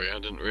 Oh, sorry, I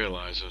didn't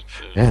realise it.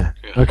 Yeah.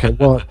 Okay.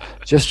 Well,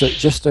 just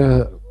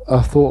a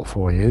thought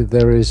for you.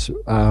 There is,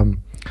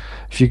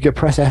 if you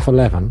press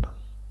F11.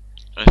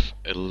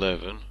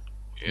 F11.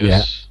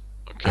 Yes.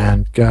 Yeah. Okay.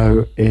 And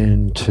go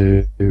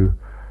into,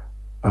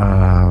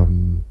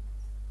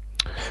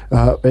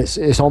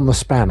 it's on the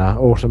spanner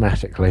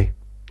automatically.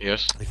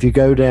 Yes. If you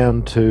go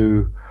down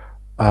to,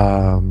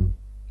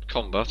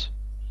 combat.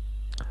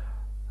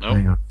 No.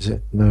 Hang on. Is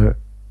it no?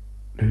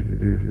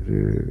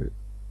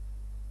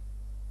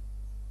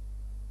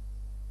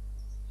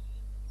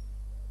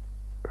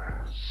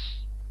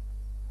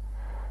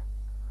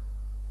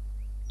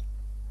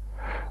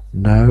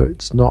 No,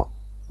 it's not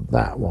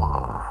that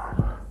one.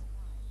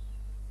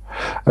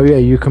 Oh yeah,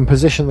 you can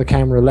position the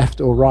camera left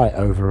or right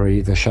over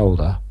either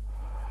shoulder.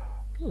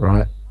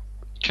 Right.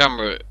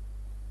 Camera.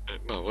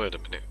 Well, wait a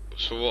minute.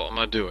 So what am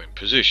I doing?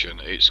 Position.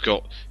 It's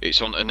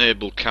on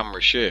enable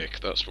camera shake.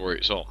 That's where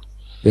it's on.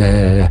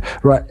 Yeah.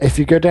 Right. If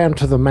you go down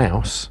to the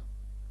mouse.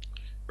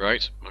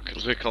 Right. I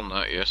can click on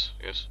that. Yes.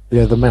 Yes.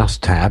 Yeah, the mouse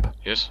tab.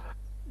 Yes.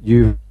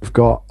 You've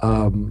got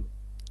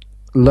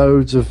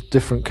loads of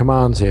different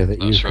commands here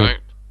that you That's can. right.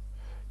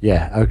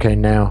 Yeah. Okay.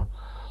 Now,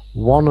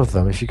 one of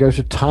them, if you go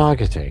to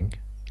targeting.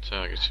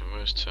 Targeting.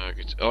 Where's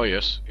target? Oh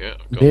yes. Yeah.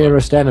 I've got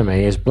Nearest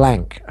enemy is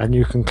blank, and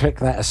you can click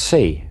that as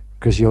C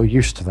because you're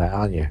used to that,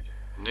 aren't you? that.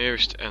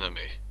 Nearest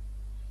enemy.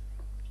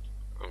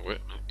 Oh, wait.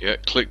 Yeah.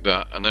 Click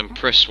that and then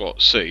press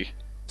what? C.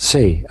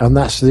 C, and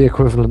that's the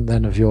equivalent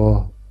then of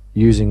your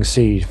using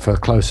C for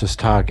closest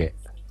target.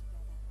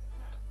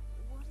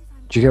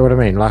 Do you get what I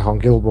mean? Like on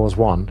Guild Wars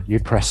 1,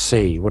 you'd press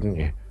C, wouldn't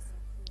you?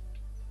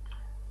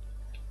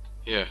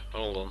 Yeah.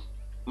 Hold on.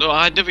 No,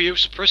 I never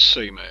used to press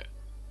C, mate.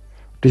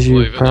 Did you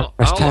Believe it or not.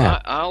 press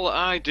tab? All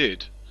I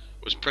did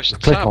was press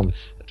Click tab. on.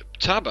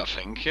 Tab, I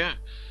think. Yeah.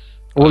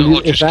 Well, Or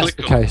if just that's click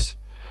the on.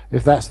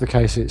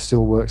 case, it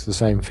still works the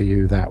same for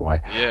you that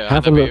way. Yeah.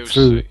 Have I a never look used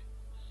through. C.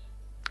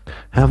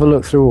 Have a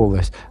look through all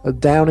this.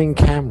 Down in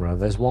camera,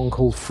 there's one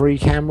called free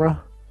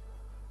camera.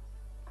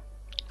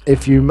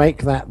 If you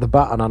make that the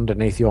button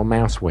underneath your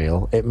mouse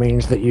wheel, it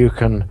means that you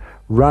can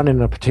run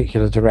in a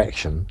particular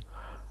direction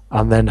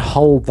and then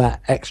hold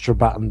that extra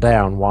button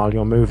down while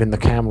you're moving the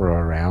camera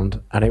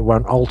around, and it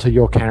won't alter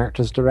your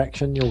character's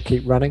direction. You'll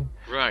keep running.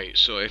 Right.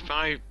 So if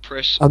I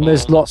press. And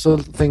there's on, lots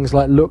of things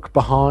like look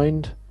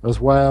behind as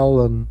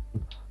well, and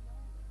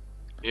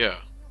Yeah.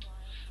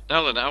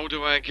 Now then, how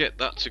do I get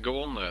that to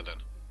go on there then?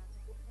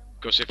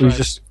 Because if you I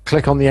just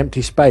click on the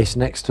empty space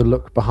next to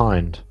look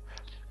behind,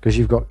 because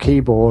you've got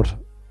keyboard.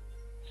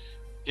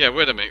 Yeah,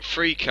 wait a minute.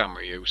 Free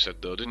camera you said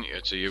though, didn't you,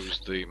 to use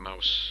the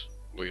mouse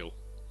wheel?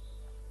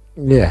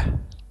 Yeah.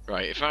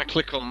 Right, if I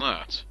click on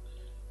that,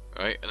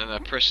 right, and then I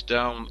press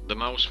down the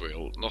mouse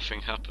wheel,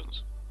 nothing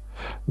happens.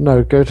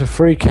 No, go to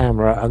free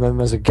camera, and then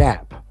there's a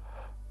gap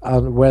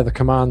where the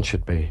command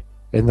should be,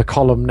 in the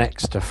column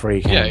next to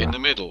free camera. Yeah, in the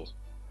middle.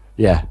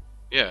 Yeah.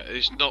 Yeah,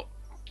 it's not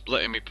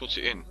letting me put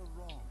it in.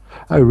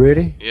 Oh,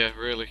 really? Yeah,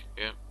 really,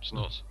 yeah, it's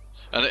not.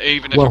 And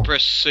even if I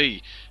press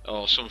C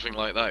or something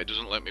like that, it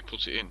doesn't let me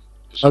put it in.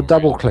 Oh,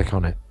 double click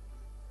on it.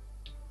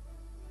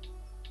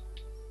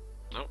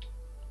 No.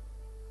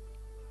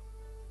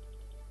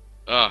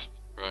 Ah,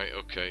 right,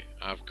 okay,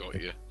 I've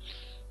got you.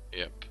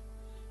 Yep.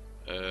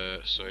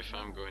 So if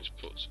I'm going to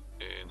put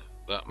in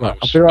that Right, mouse,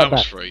 I'll be right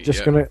mouse back. free,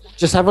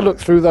 Just have a look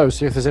through those,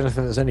 see if there's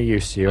anything that's any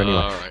use to you. Anyway,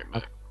 Alright,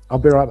 mate. I'll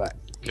be right back.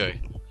 Okay.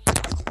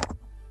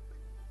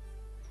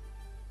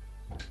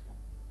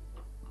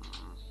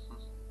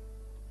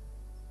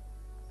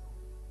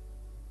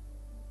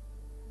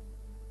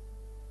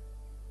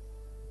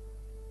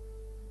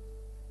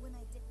 When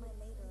I dipped my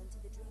ladle into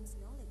the dream's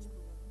knowledge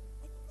pool,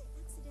 I think I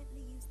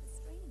accidentally used the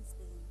straining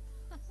spoon.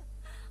 I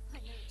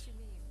know what you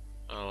mean.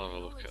 I'll have a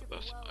look at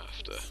that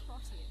after. Let's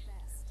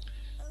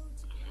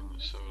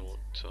have a look,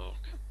 talk.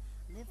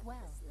 Live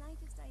well.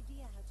 Slightest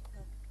idea how to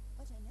cook,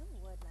 but I know a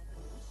word like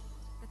fish.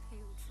 The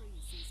pale tree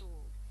sees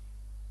all.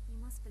 You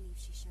must believe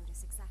she showed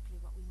us exactly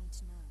what we need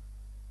to know.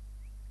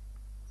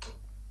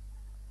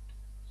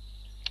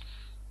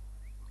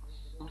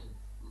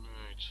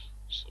 Right,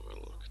 let's have a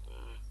look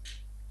there.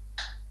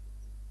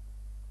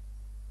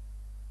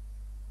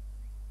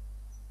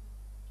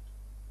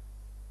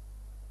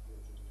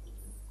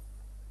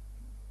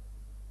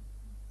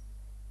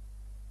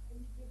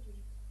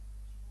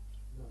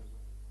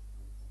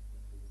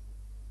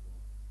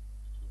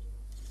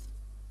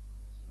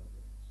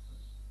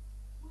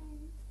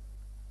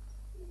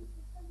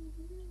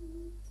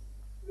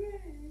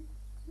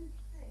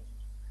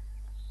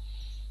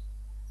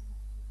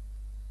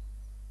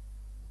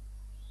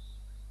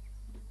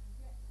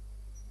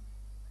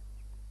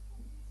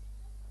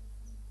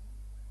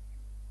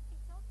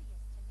 It's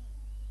obvious to me.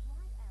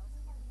 Why else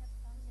would we have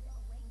started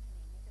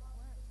awakening if it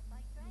weren't to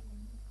fight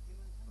dragons?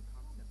 Humans have a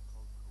concept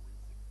called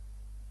coincidence.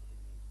 It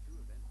means two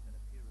events that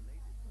appear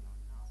related but are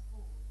not.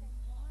 Then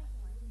why do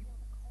I feel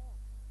the call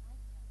to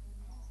fight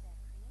them and their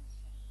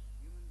creation?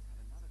 Humans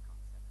have another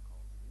concept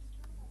called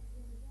mystery.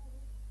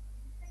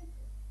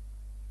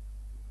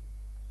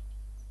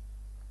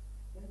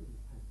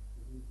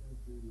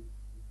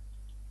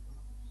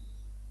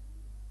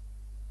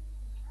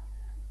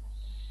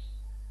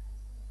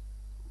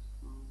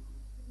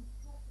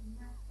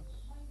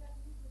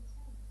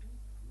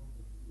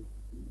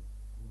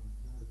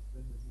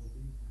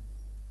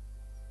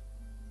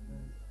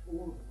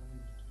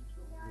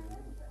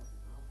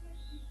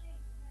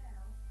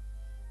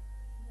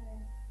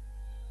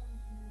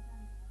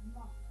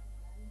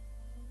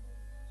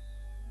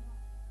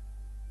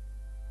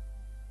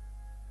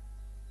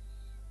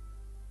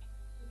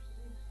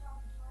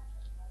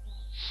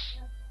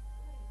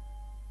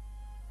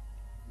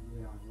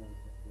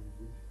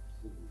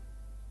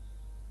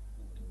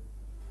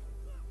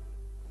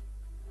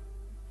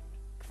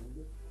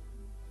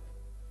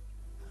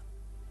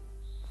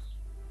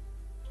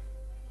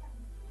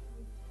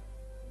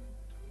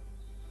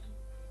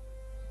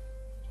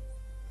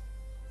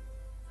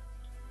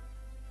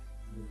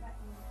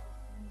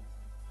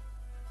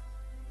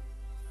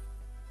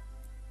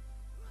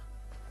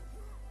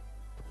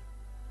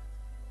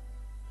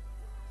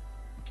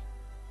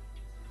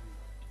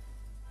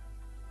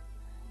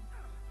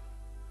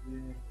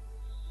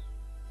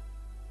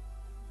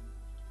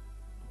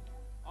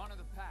 Honor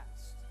the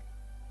past.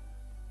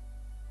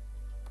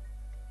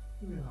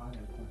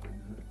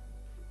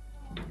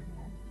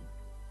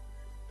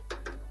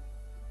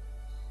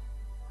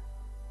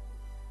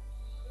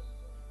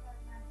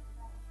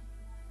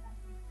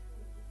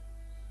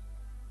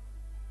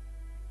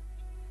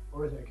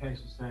 Or is it a case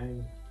of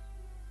saying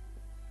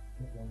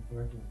one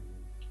for everyone?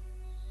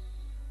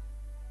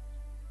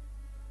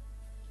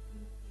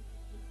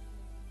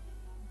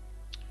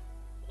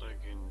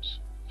 Leggings,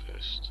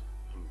 vest,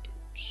 and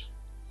boots.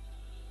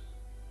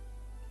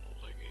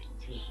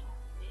 Leggings,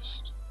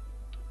 vest,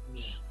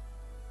 boots.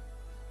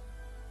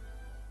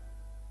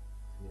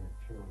 Yeah,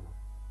 sure enough.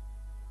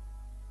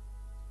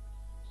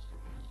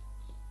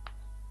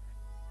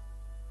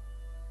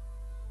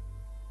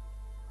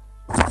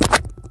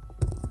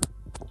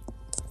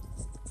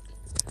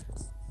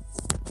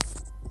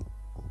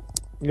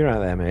 You're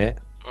out there, mate.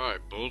 Alright,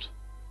 bud.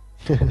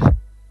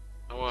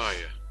 How are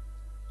you?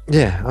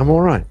 Yeah, I'm all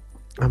right.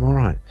 I'm all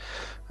right.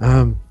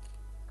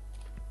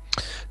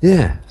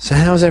 Yeah. So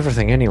how's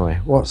everything anyway?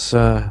 What's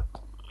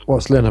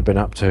Lena been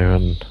up to,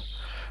 and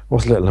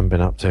what's Littleton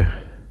been up to?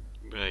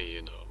 Well,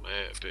 you know,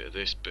 mate, a bit of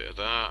this, bit of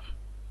that,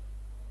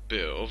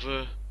 bit of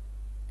other.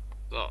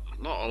 Not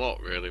a lot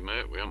really,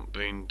 mate. We haven't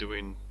been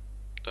doing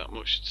that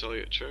much, to tell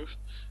you the truth.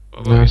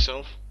 What about No.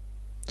 yourself?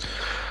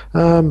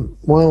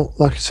 Well,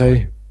 like I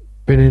say,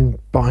 been in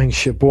buying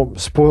shit,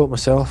 spoiled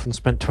myself, and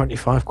spent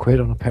 25 quid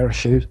on a pair of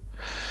shoes,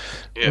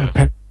 and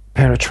Yeah. a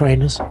pair of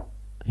trainers.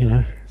 You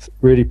know,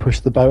 really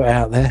pushed the boat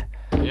out there.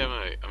 Yeah,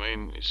 mate. I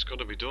mean, it's got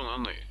to be done,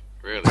 hasn't it?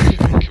 Really, if you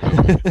think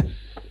about it.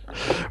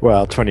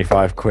 Well,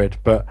 25 quid,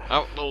 but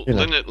Well, you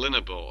know. Lena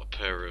bought a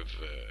pair of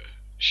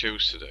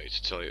shoes today,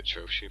 to tell you the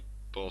truth. She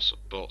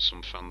bought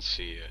some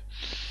fancy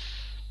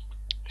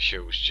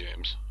shoes,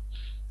 James,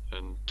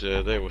 and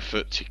they were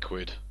 30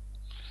 quid.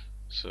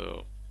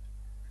 So,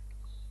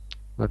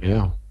 Bloody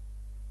hell.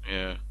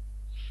 yeah,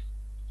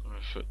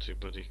 30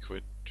 bloody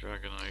quid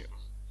Dragonite.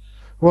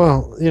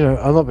 Well, you know,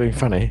 I'm not being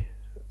funny.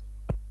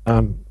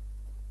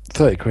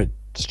 30 quid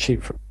is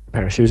cheap for a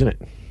pair of shoes, isn't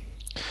it?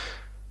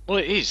 Well,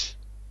 it is,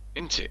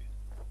 isn't it?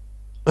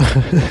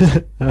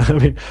 I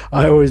mean,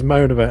 I always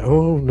moan about,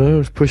 oh no,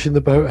 it's pushing the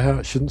boat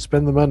out, shouldn't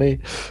spend the money.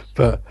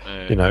 But,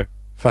 you know,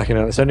 fucking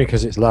hell, it's only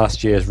because it's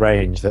last year's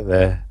range that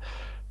they're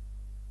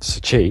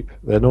so cheap.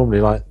 They're normally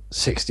like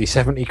 60,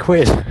 70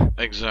 quid.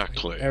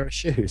 Exactly. A pair of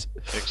shoes.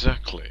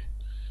 Exactly.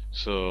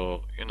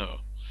 So, you know,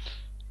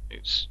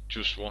 it's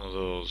just one of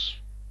those,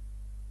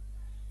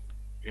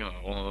 you know,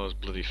 one of those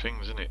bloody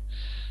things, isn't it?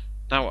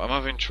 Now, I'm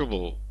having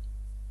trouble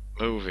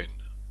moving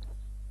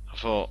I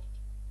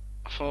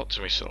thought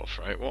to myself,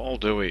 right, what I'll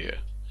do here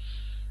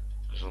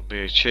is I'll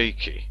be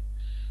cheeky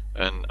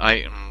and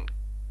item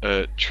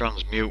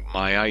transmute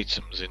my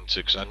items into,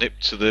 because I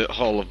nipped to the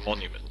Hall of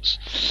Monuments,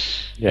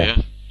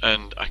 Yeah.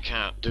 and I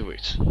can't do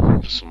it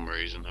for some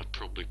reason. I've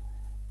probably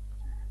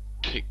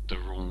picked the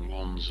wrong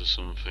ones or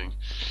something.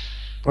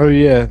 Oh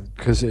yeah,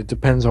 because it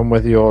depends on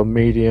whether you're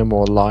medium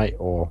or light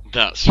or.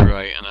 That's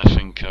right, and I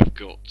think I've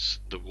got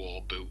the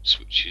war boots,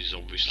 which is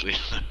obviously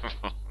the wrong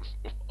one.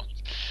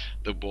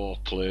 The war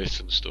plate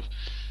and stuff.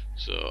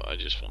 So I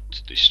just want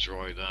to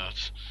destroy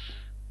that,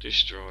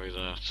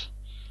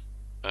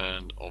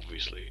 and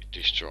obviously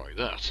destroy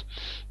that.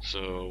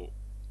 So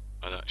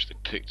I'd actually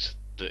picked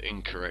the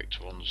incorrect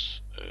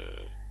ones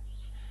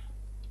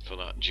for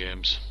that,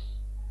 James.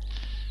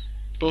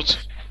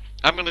 But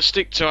I'm going to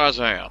stick to as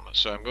I am,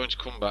 so I'm going to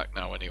come back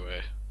now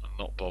anyway and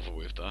not bother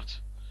with that.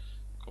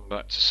 Come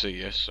back to see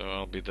you, so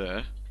I'll be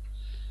there.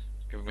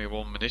 Give me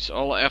 1 minute.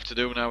 All I have to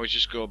do now is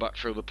just go back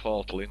through the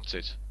portal, isn't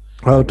it?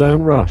 Oh,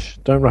 don't rush.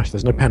 Don't rush.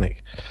 There's no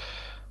panic.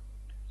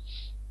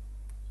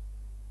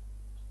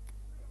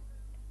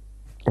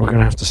 We're going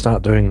to have to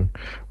start doing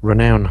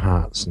renown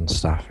hearts and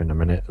stuff in a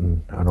minute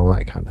and all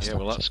that kind of stuff.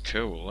 Yeah, well, that's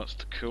cool. That's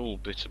the cool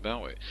bit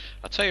about it.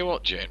 I tell you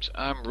what, James,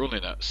 I'm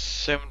running at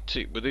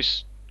 70 with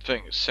this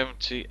thing,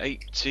 70,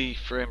 80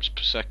 frames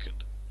per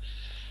second.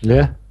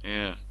 Yeah?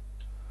 Yeah.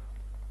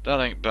 That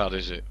ain't bad,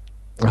 is it?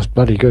 That's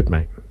bloody good,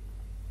 mate.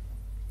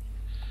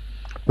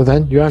 But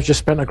then, you have just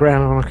spent a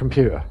grand on a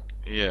computer.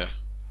 Yeah.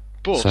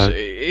 But So- it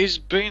is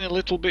being a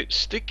little bit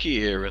sticky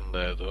here and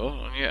there, though,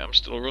 and yeah, I'm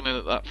still running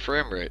at that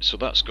frame rate, so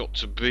that's got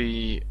to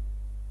be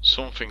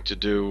something to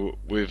do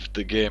with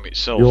the game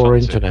itself. Your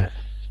hasn't it? internet.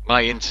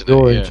 My internet.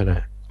 Your Yeah.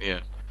 internet. Yeah.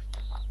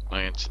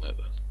 My internet,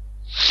 then.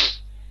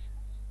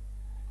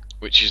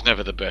 Which is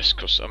never the best,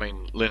 because, I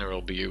mean, Lina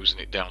will be using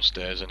it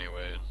downstairs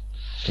anyway.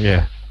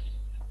 Yeah.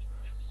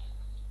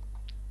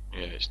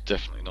 Yeah, it's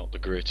definitely not the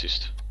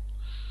greatest.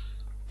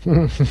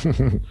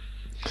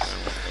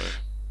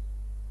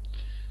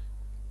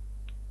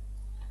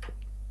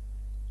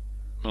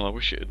 Well, I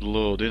wish it'd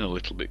load in a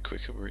little bit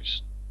quicker, but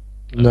it's...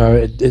 No,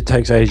 it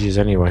takes ages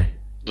anyway.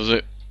 Does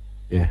it?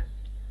 Yeah.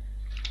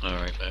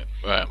 Alright, mate.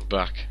 Right, I'm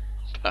back.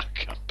 I'm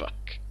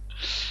back.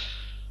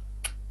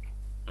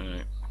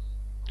 Alright.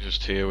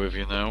 Just here with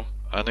you now.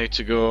 I need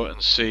to go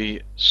and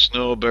see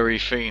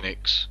Snowberry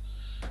Phoenix.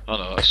 Oh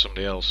no, that's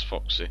somebody else,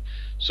 Foxy.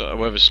 So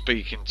whoever's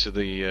speaking to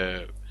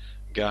the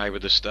guy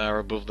with the star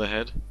above the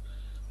head.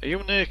 Are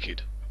you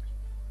naked?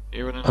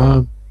 You're in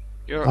a...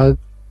 You're...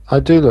 I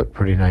do look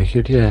pretty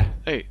naked, yeah.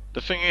 Hey, the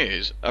thing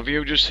is, have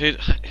you just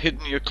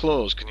hidden your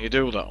clothes? Can you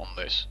do that on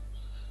this?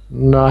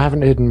 No, I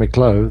haven't hidden my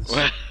clothes.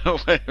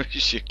 Where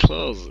is your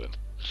clothes then?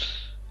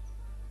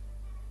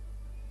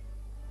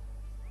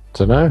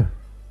 Dunno.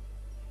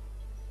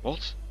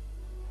 What?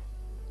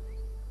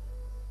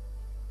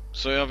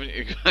 So haven't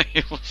you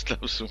you must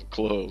have some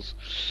clothes.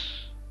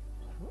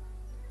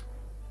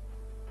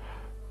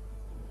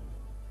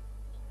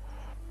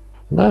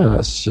 No,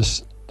 that's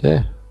just,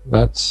 yeah,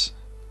 that's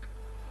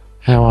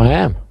how I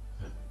am.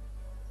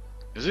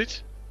 Is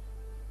it?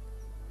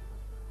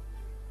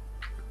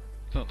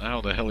 Don't know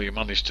how the hell you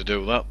managed to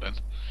do that then.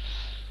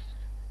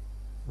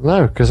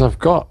 No, because I've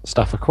got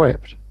stuff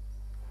equipped.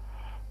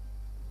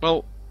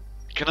 Well,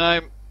 can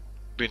I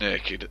be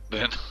naked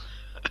then?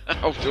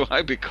 How do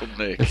I become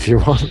naked? If you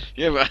want.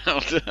 Yeah,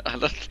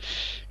 but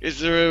is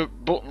there a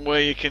button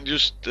where you can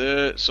just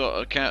sort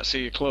of can't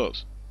see your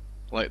clothes?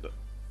 Like that?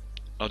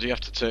 Or do you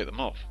have to take them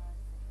off?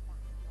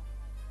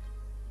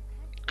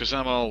 Because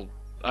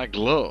I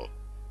glow.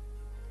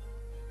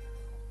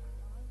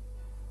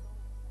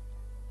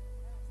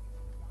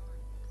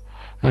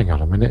 Hang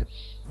on a minute.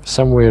 For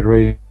some weird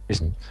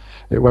reason,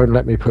 it won't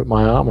let me put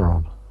my armour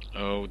on.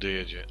 Oh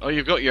dear, oh,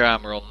 you've got your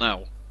armour on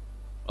now.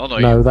 Oh no,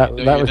 No, that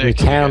you're was my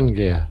naked town again.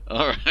 gear.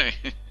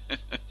 Alright.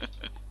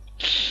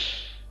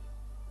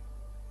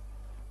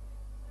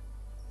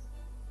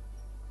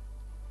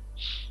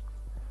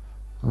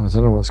 Oh, I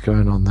don't know what's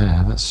going on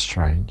there. That's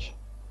strange.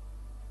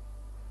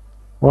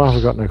 Well,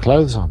 I've got no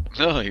clothes on.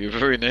 No, you're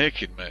very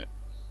naked, mate.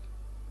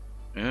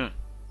 Yeah.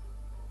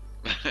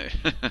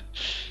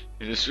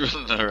 You're just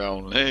running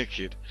around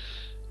naked.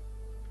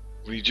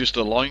 With just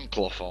a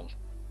loincloth on.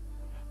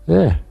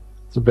 Yeah,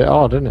 it's a bit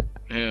odd, isn't it?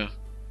 Yeah.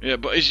 Yeah,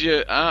 but is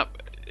your arm...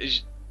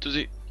 does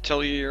it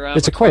tell you your arm?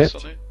 It's equipped.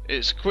 On it?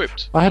 It's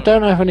equipped. I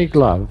don't have any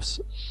gloves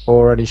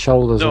or any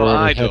shoulders No, or any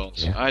I headgear.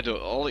 don't. I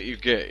don't. All that you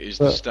get is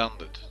the But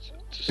standard.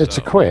 It's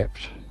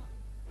equipped.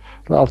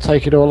 Look, I'll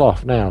take it all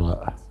off now,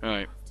 look.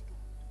 Right.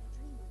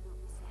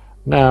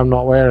 Now I'm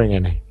not wearing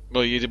any.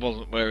 Well, you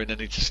wasn't wearing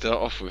any to start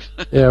off with.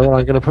 Yeah, well,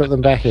 I'm going to put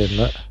them back in,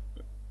 look.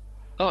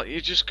 Oh,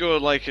 you just go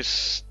like a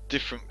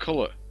different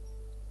colour.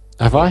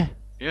 Have I?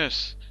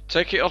 Yes.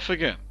 Take it off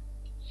again.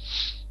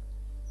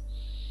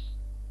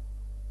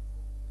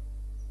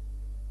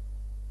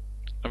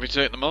 Have you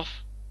taken them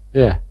off?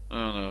 Yeah.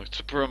 Oh no,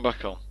 to put them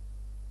back on.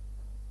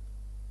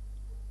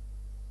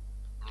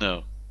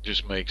 No.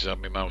 Just me, 'cause I have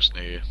my mouse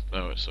near you.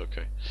 No, it's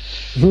okay.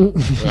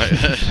 Right.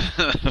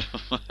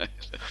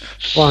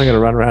 Well, I'm going to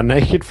run around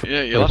naked for Yeah,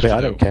 a you'll have bit. to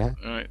I do. don't care.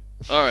 Alright.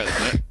 Alright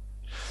then, mate.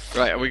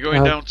 Right, are we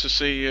going down to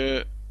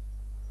see...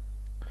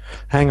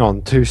 Hang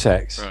on, 2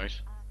 secs.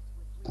 Right.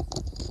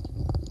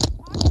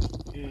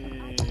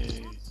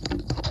 Yay.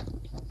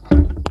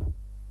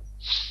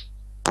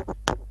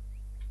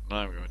 Now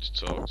I'm going to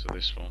talk to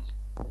this one.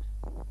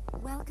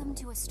 Welcome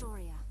to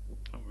Astoria.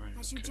 Oh, right,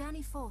 As you okay.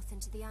 journey forth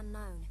into the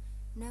unknown,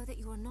 know that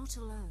you are not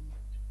alone.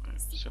 Right,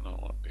 I've seen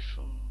all that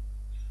before.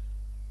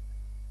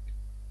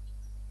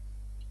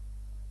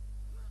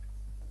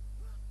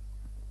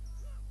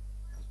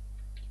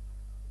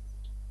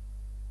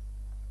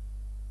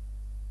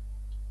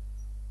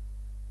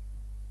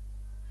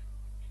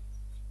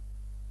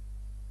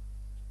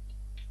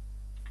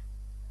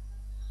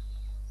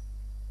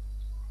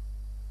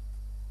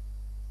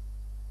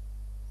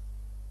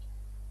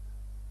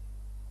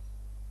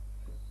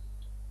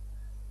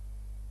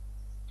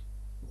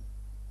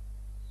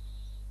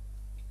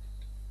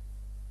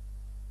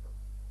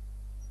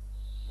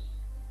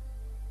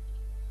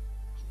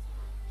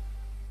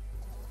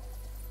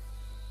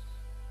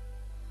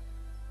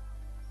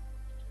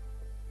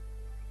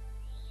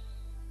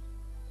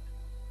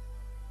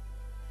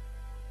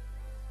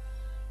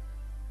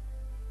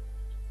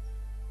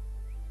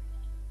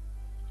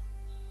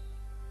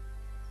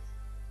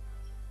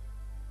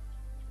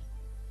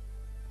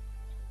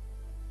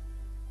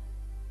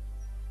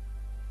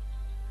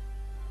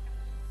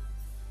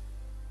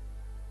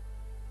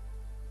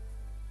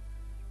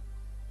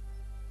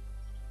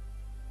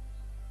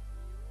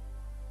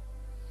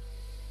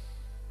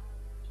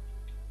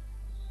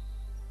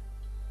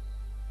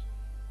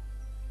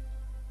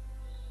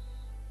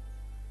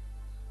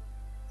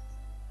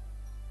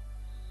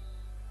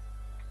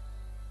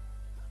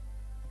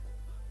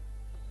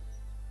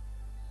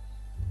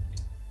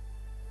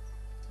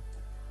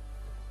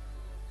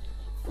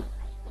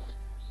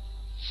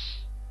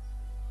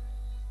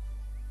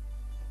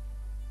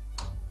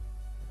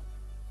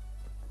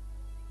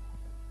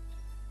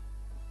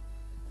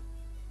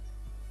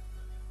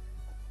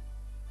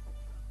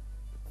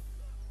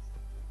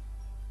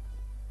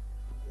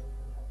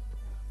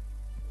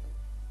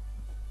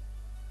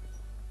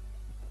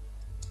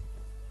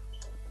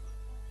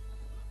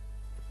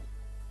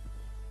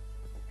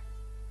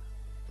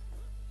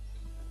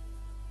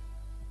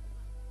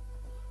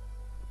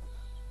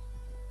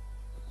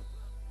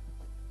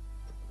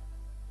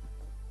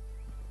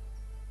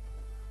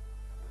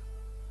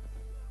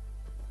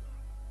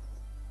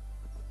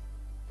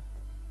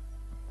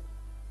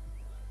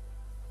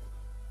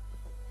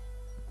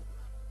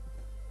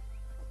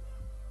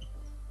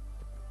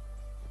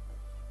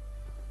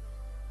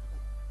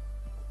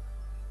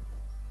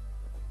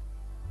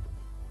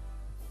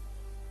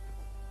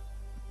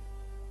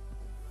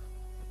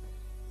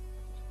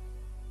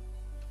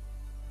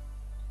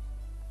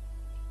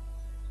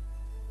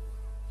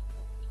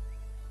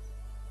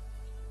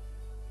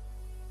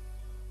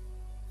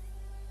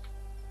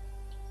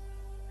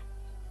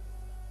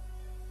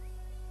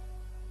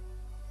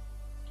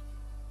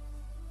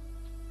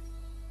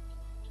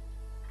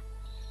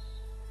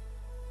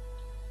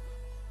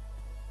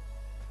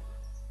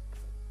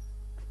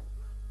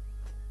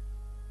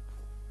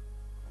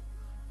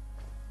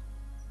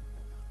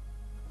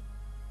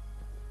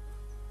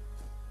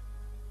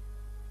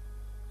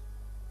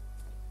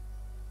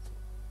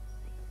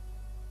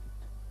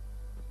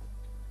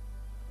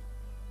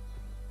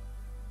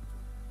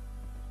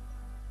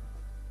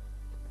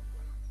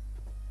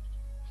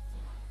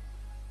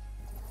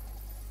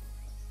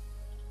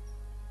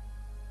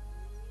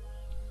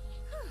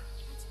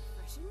 That's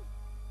refreshing.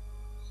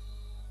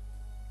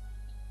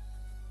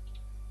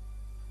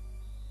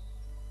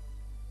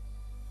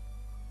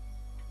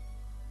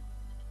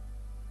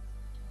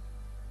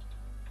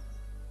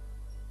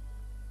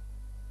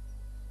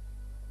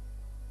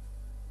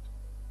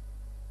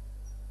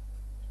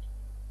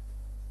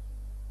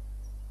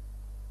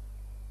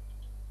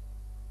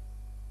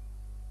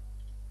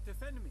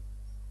 Defend me.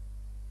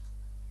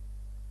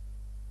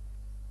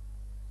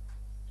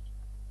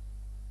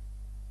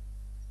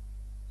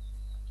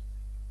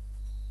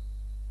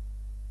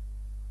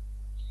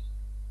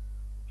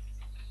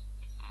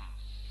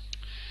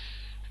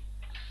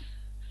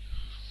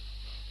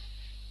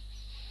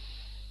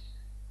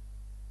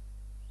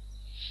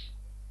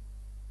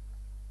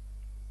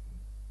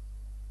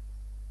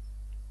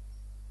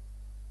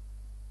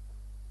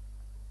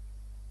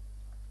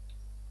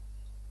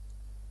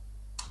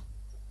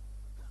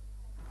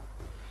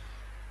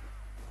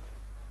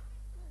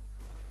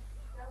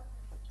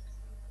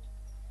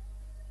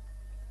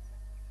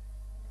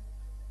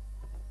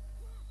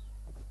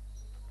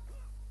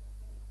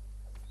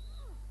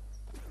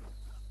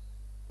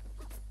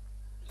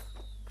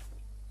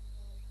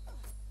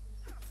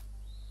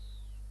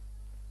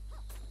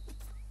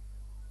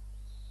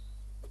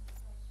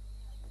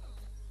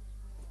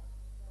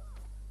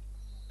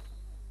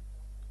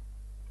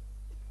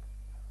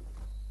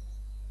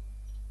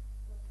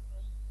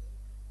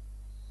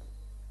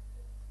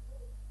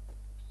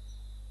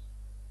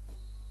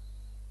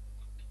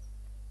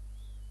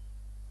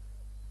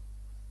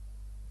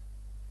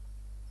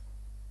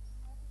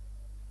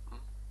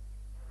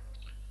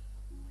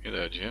 You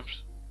there,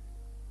 James?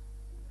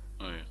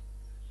 Oh yeah.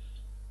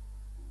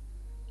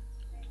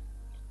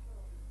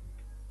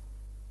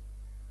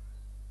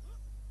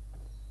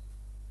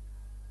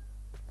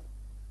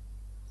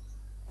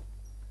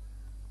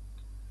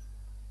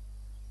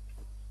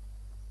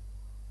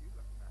 You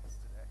look nice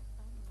today.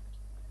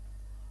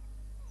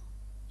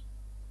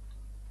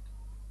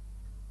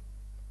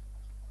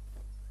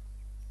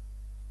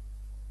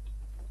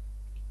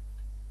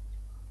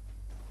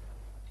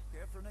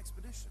 Care for an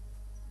expedition?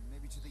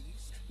 Maybe to the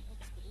east?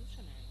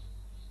 Expeditionary.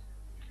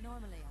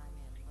 Normally I'm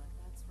in, but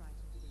that's right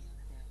into the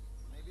undead.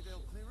 Maybe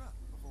they'll clear up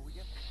before we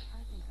get there.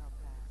 I think I'll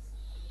pass.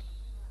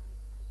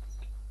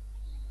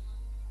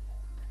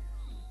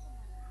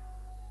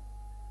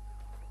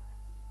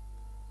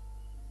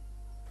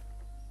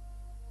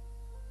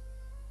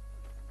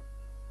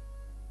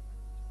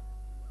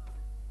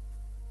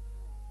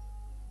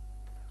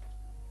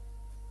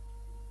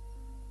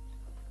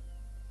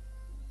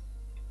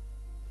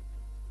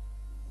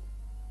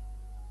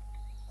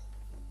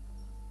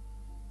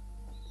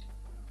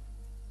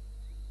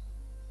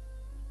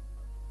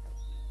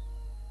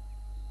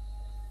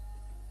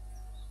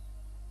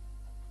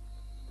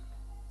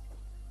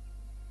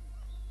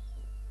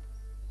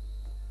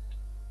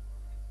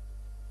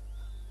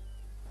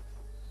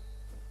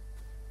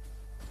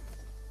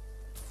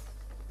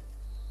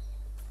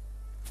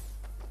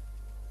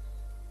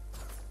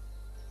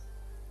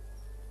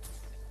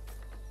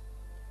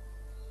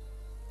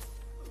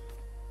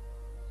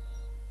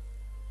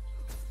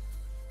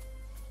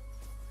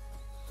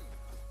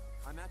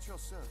 I'm at your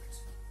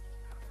service.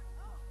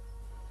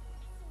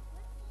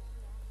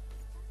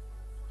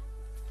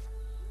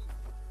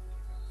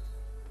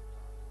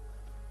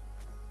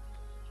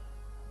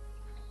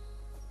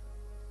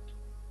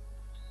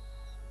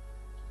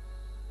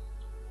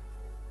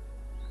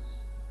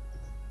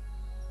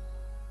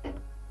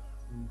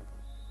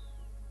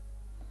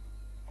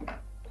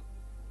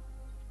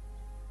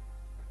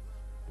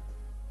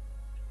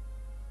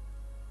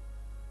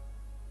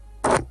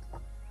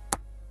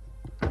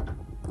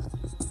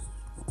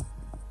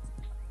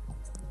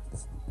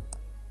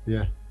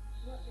 Yeah.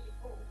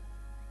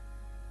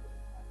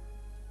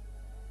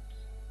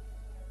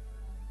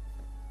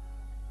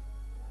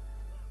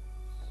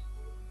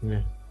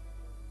 Yeah.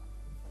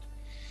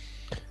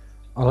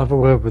 I'll have a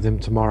word with him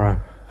tomorrow.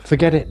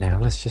 Forget it now.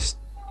 Let's just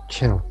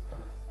chill.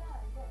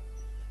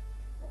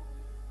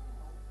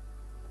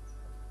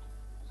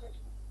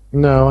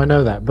 No, I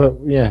know that, but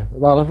yeah,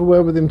 I'll have a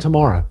word with him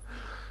tomorrow.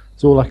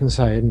 That's all I can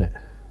say, isn't it?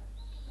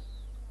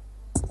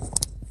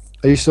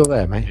 Are you still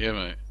there, mate? Yeah,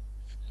 mate.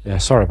 Yeah,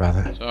 sorry about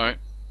that. It's alright.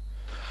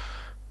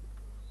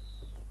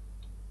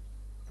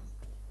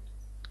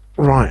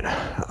 Right,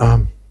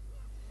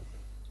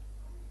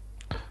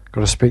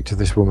 got to speak to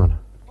this woman.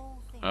 All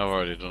things I've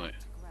already done it.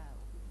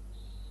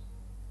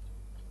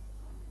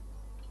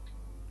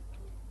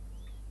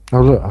 grow.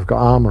 Oh look, I've got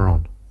armour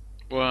on.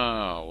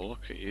 Wow,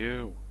 look at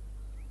you.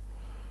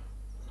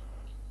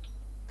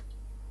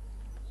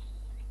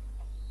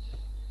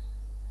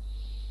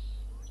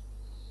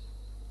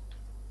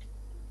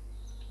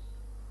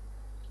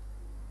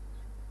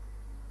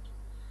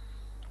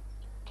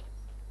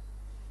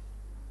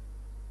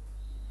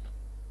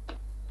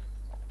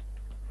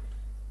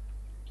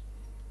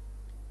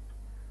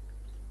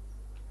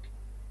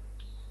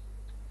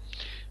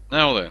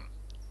 Now then,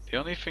 the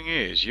only thing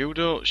is, you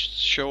don't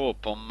show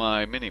up on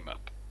my minimap.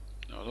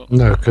 No, I don't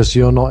know. No, because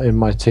you're not in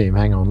my team.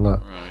 Hang on,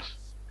 look. Right.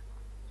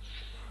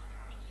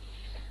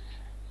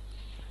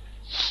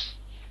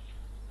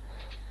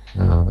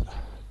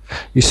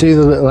 You see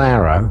the little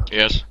arrow?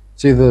 Yes.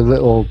 See the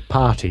little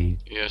party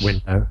Yes.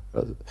 window?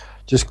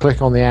 Just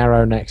click on the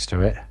arrow next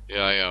to it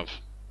Yeah, I have.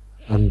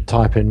 and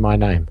type in my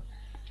name.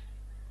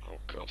 Oh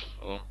god.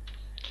 Hold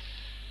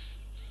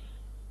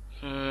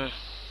on.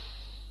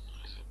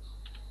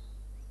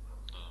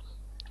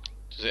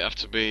 Does it have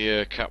to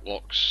be cap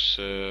locks?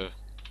 I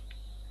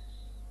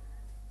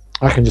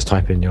can just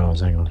type in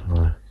yours. Hang on.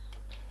 Right.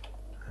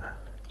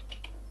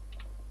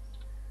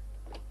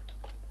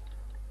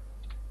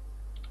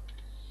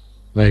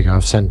 There you go.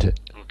 I've sent it.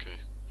 Okay.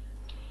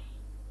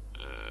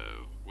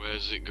 Where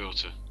does it go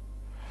to?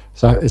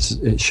 So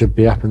it should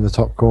be up in the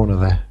top corner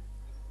there.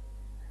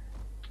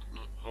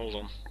 No, hold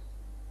on.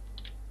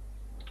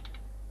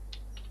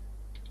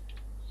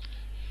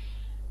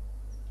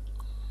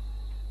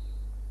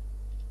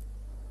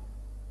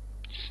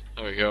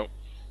 There we go.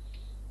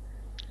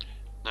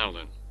 Now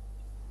then,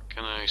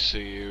 can I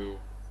see you?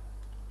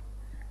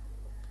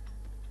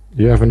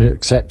 You haven't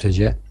accepted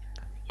yet.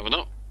 Have I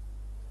not?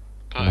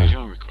 Party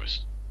join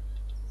request.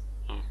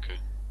 Okay.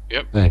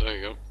 Yep, There. there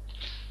you go.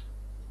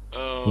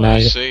 Oh, Now I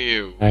you- see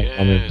you. Hang on a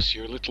minute. Yes,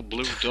 you're a little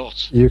blue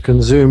dot. You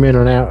can zoom in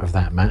and out of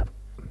that map.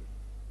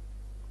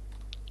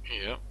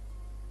 Yeah.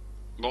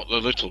 What, the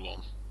little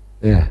one?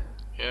 Yeah.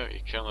 Yeah, you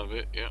can have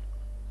it, yeah.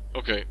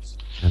 Okay.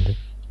 Andy.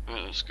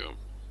 Right, let's go.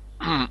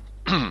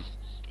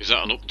 Is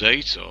that an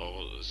update,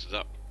 or is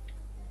that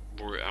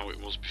how it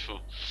was before?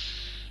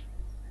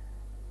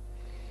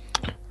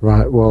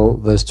 Right. Well,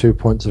 there's 2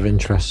 points of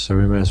interest, so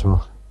we may as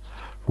well.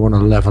 We want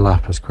to level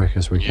up as quick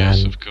as we can.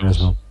 Yes, of course. As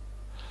well.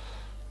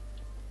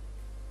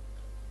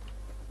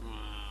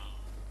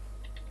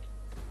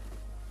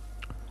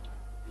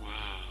 Wow.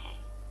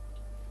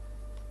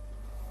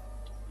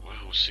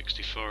 Wow,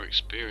 64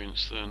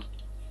 experience then.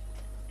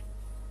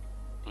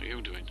 What are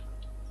you doing?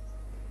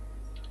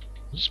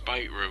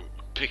 Spike root,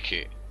 pick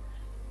it.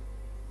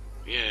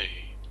 Yay.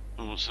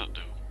 Oh, what's that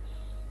do?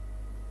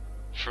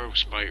 Throw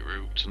spike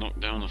root to knock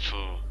down a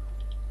foe.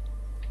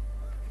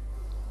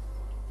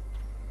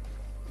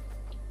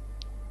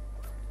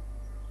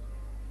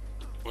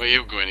 Where are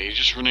you going? Are you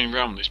just running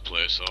around this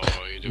place, or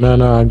are you doing...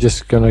 No, I'm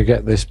just going to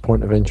get this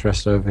point of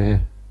interest over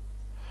here.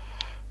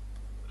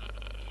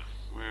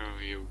 Where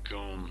have you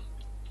gone?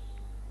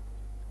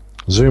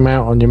 Zoom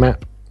out on your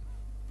map.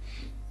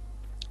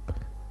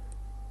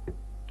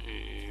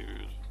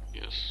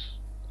 Yes.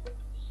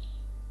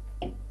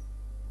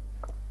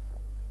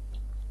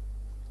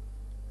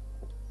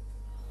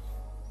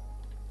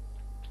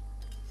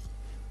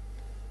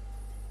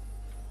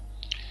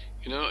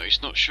 You know,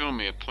 it's not showing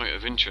me a point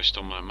of interest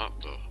on my map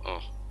though.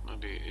 Oh,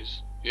 maybe it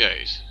is. Yeah,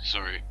 it is.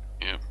 Sorry.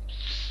 Yeah.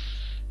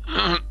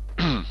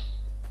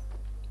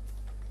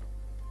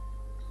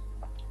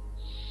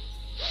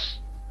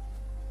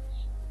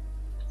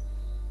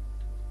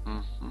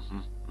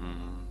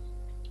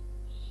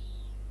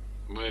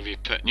 Where have you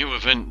pet? New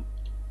event.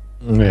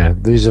 Yeah,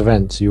 these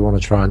events, you want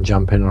to try and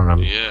jump in on them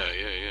Yeah.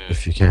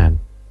 if you can.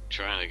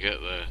 Trying to get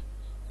there.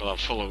 But I'm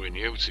following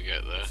you to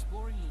get there.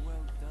 Exploring the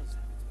world does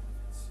have its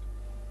benefits.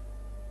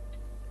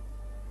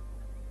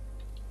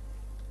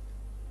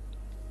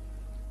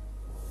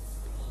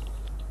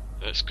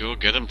 Let's go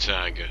get him,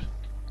 Tiger.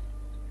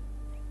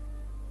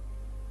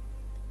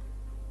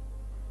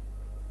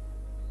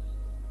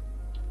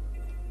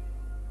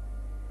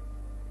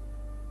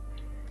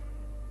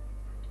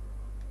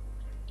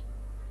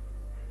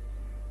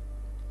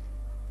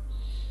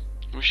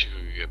 Wish you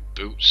could get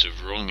boots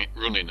of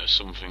running or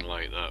something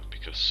like that,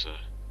 because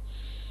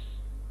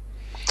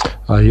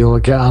You'll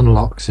get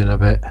unlocks in a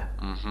bit.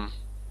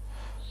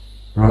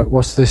 Right,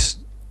 what's this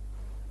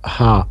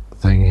heart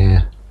thing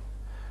here?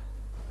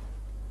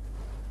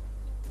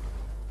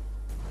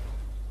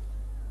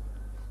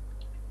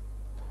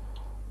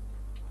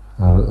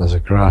 Oh, there's a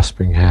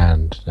grasping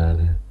hand down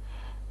here.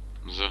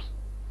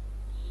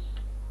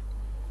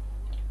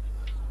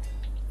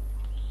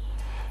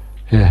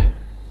 Here.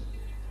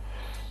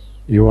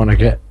 You want to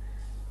get...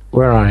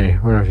 Where are you?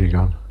 Where have you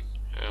gone?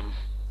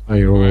 Oh,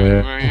 you're over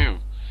there. Where are you?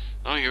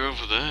 Oh, you're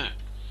over there.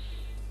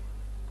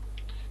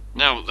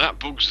 Now, that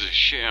bugs the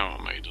shit out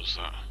of me, does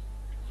that?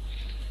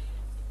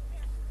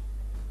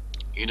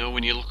 You know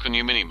when you look on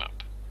your minimap?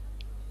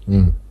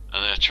 And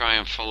I try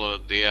and follow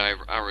the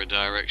arrow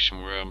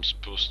direction where I'm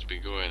supposed to be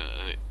going,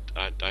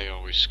 and I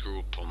always screw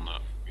up on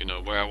that. You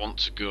know, where I want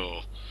to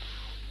go.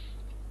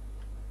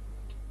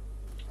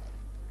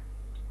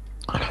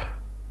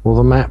 Well,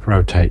 the map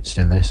rotates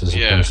in this as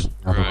opposed to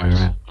the other way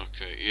around.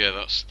 Okay, yeah,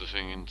 that's the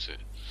thing, isn't it?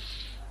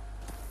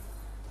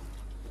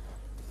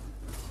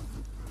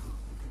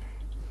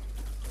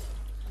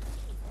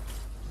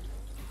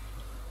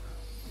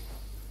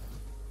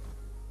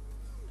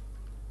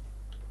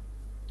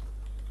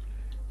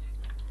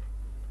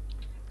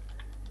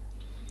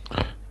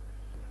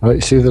 Right,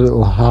 you see the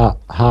little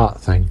heart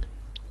thing?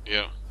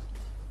 Yeah.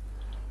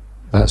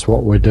 That's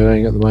what we're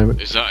doing at the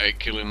moment. Is that it,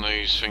 killing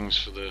these things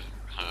for the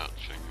heart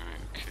thing?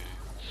 Right, okay.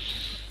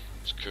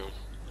 That's cool.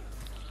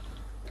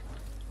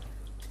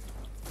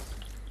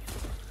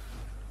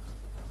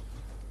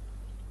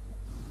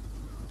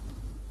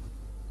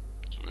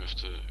 So we have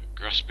to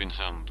grasp in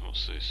hand.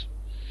 What's this?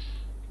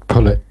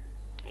 Pull it.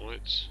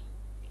 Bullets.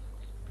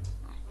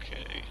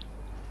 Okay.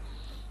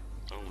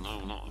 Oh no,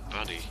 not a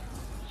baddie.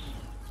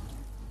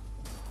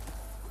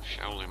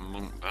 Shaolin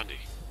monk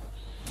baddie.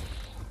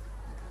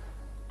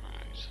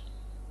 Right.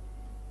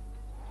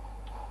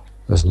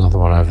 There's another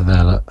one over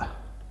there, look.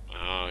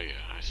 Oh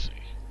yeah, I see.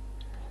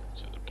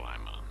 So the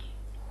blind man.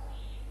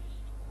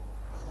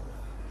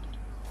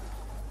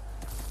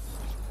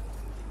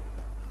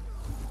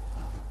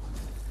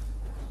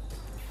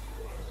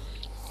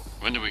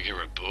 When do we get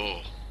a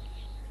bow?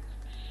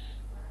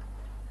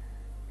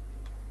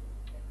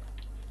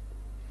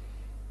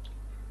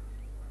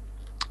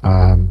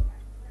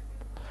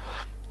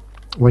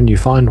 When you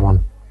find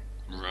one.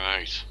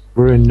 Right.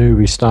 We're in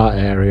newbie start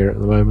area at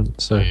the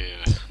moment, so...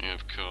 Yeah,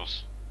 of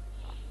course.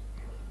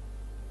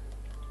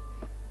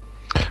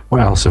 What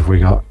else have we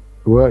got?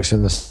 It works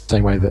in the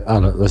same way that... Oh,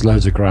 look, there's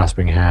loads of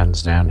grasping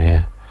hands down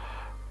here.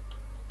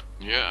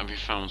 Yeah, have you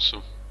found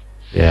some?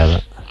 Yeah,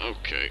 look.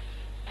 Okay.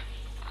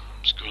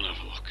 Let's go and have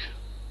a look.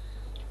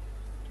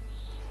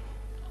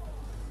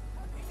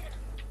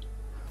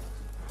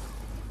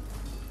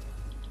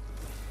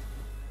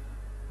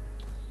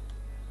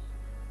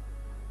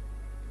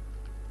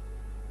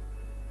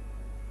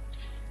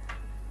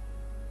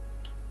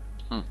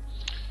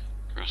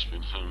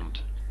 Grasping hand.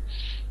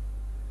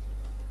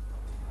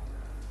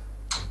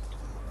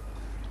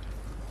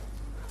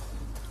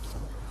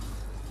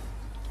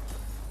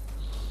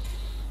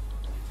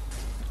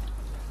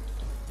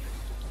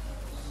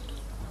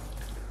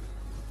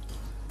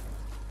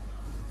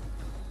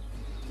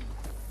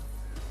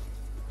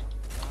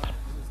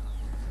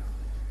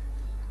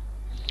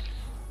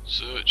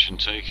 Search and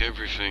take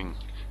everything.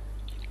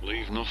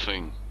 Leave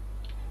nothing.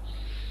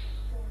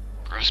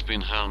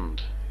 Grasping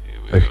hand. Here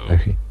we go.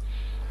 Okay.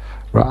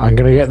 Right, I'm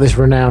going to get this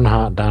renown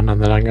heart done,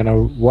 and then I'm going to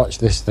watch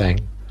this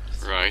thing.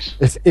 Right.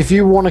 If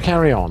you want to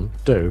carry on,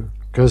 do,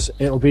 because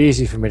it'll be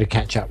easy for me to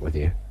catch up with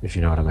you, if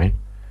you know what I mean.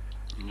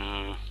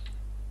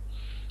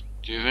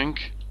 Do you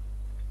think?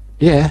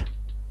 Yeah.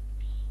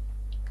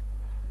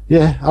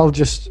 Yeah, I'll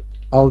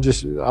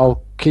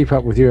keep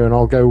up with you, and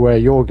I'll go where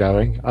you're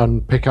going,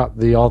 and pick up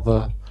the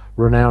other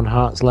renown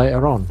hearts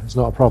later on. It's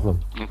not a problem.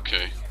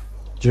 Okay.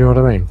 Do you know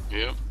what I mean?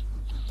 Yep.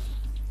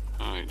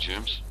 Alright,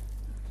 James.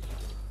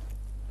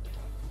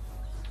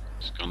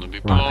 It's gonna be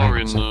Right, hang on a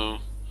boring sec. though.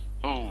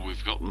 Oh,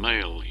 we've got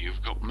mail.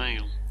 You've got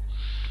mail.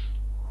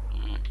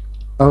 Right.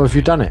 Oh, have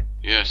you done it?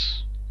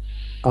 Yes.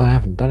 Oh, I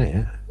haven't done it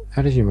yet.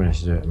 How did you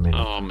manage to do it?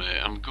 Oh, mate,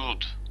 I'm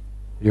good.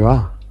 You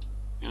are?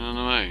 You know what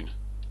I mean?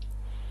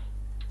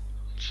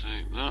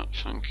 Take that,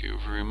 thank you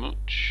very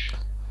much.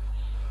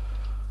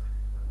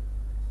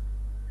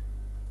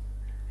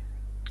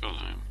 God,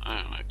 I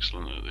am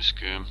excellent at this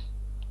game.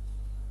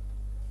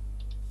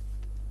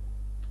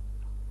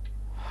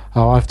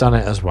 Oh, I've done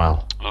it as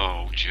well.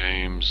 Oh,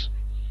 James.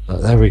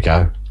 There we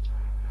go.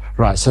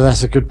 Right, so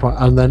that's a good point.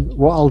 And then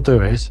what I'll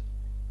do is,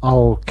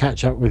 I'll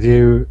catch up with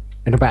you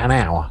in about an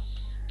hour.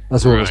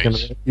 That's all it's going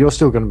to be. You're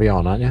still going to be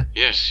on, aren't you?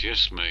 Yes,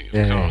 mate, of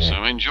Yeah, course. yeah.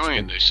 I'm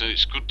enjoying this.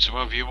 It's good to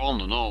have you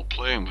on and all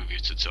playing with you,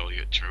 to tell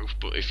you the truth.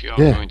 But if you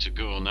are Yeah. going to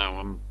go now,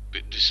 I'm a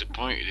bit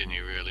disappointed in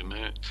you, really,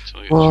 mate, to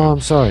tell you Well, the I'm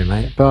truth. sorry,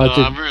 mate, but No, I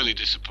did. I'm really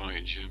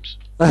disappointed, James.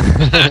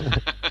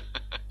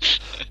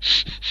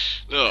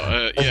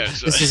 No, yeah.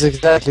 So, This is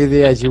exactly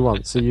the edge you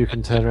want, so you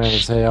can turn around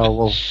and say, "Oh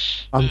well,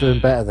 I'm doing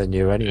better than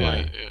you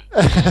anyway."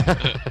 Yeah.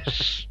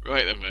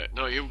 Right then, mate.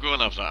 No, you go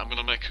and have that. I'm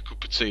gonna make a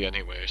cup of tea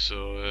anyway.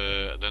 So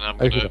then I'm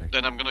gonna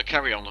Okay.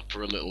 carry on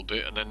for a little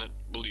bit, and then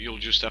you'll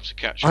just have to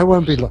catch up. I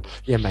won't be. with us.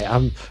 Yeah, mate.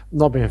 I'm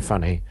not being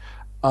funny.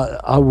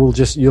 I will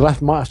just.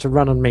 Might have to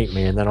run and meet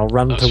me, and then I'll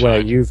run That's to where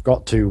fine. you've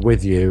got to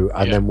with you,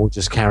 and Yeah. then we'll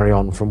just carry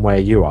on from where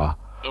you are.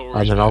 No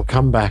worries, And then mate. I'll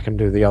come back and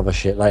do the other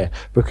shit later,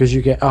 because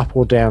you get up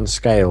or down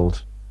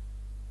scaled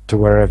to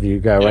wherever you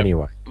go Yeah,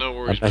 anyway, No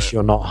worries, unless mate.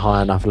 you're not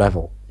high enough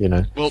level, you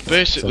know. Well,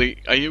 basically,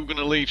 are you going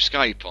to leave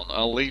Skype on?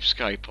 I'll leave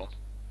Skype on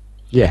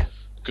Yeah,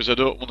 because I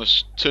don't want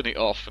to turn it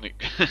off, and it,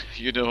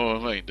 you know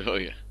what I mean,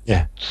 don't you?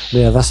 yeah,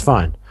 that's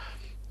fine.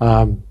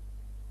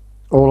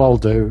 All I'll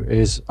do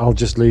is I'll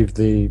just leave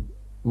the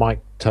mic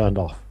turned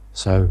off,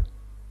 so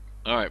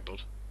All right, bud.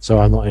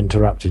 I'm not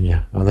interrupting you,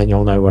 and then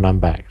you'll know when I'm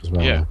back as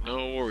well. Yeah,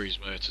 no worries,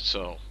 mate, at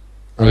all.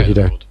 Okey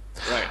then, doke. bud.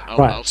 Right,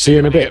 Right, I'll see you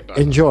in a when you bit. get back.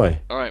 Enjoy.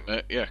 All right,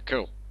 mate. Yeah,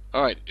 cool.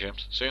 All right,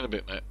 James. See you in a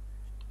bit, mate.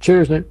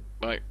 Cheers, Nick.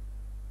 Bye.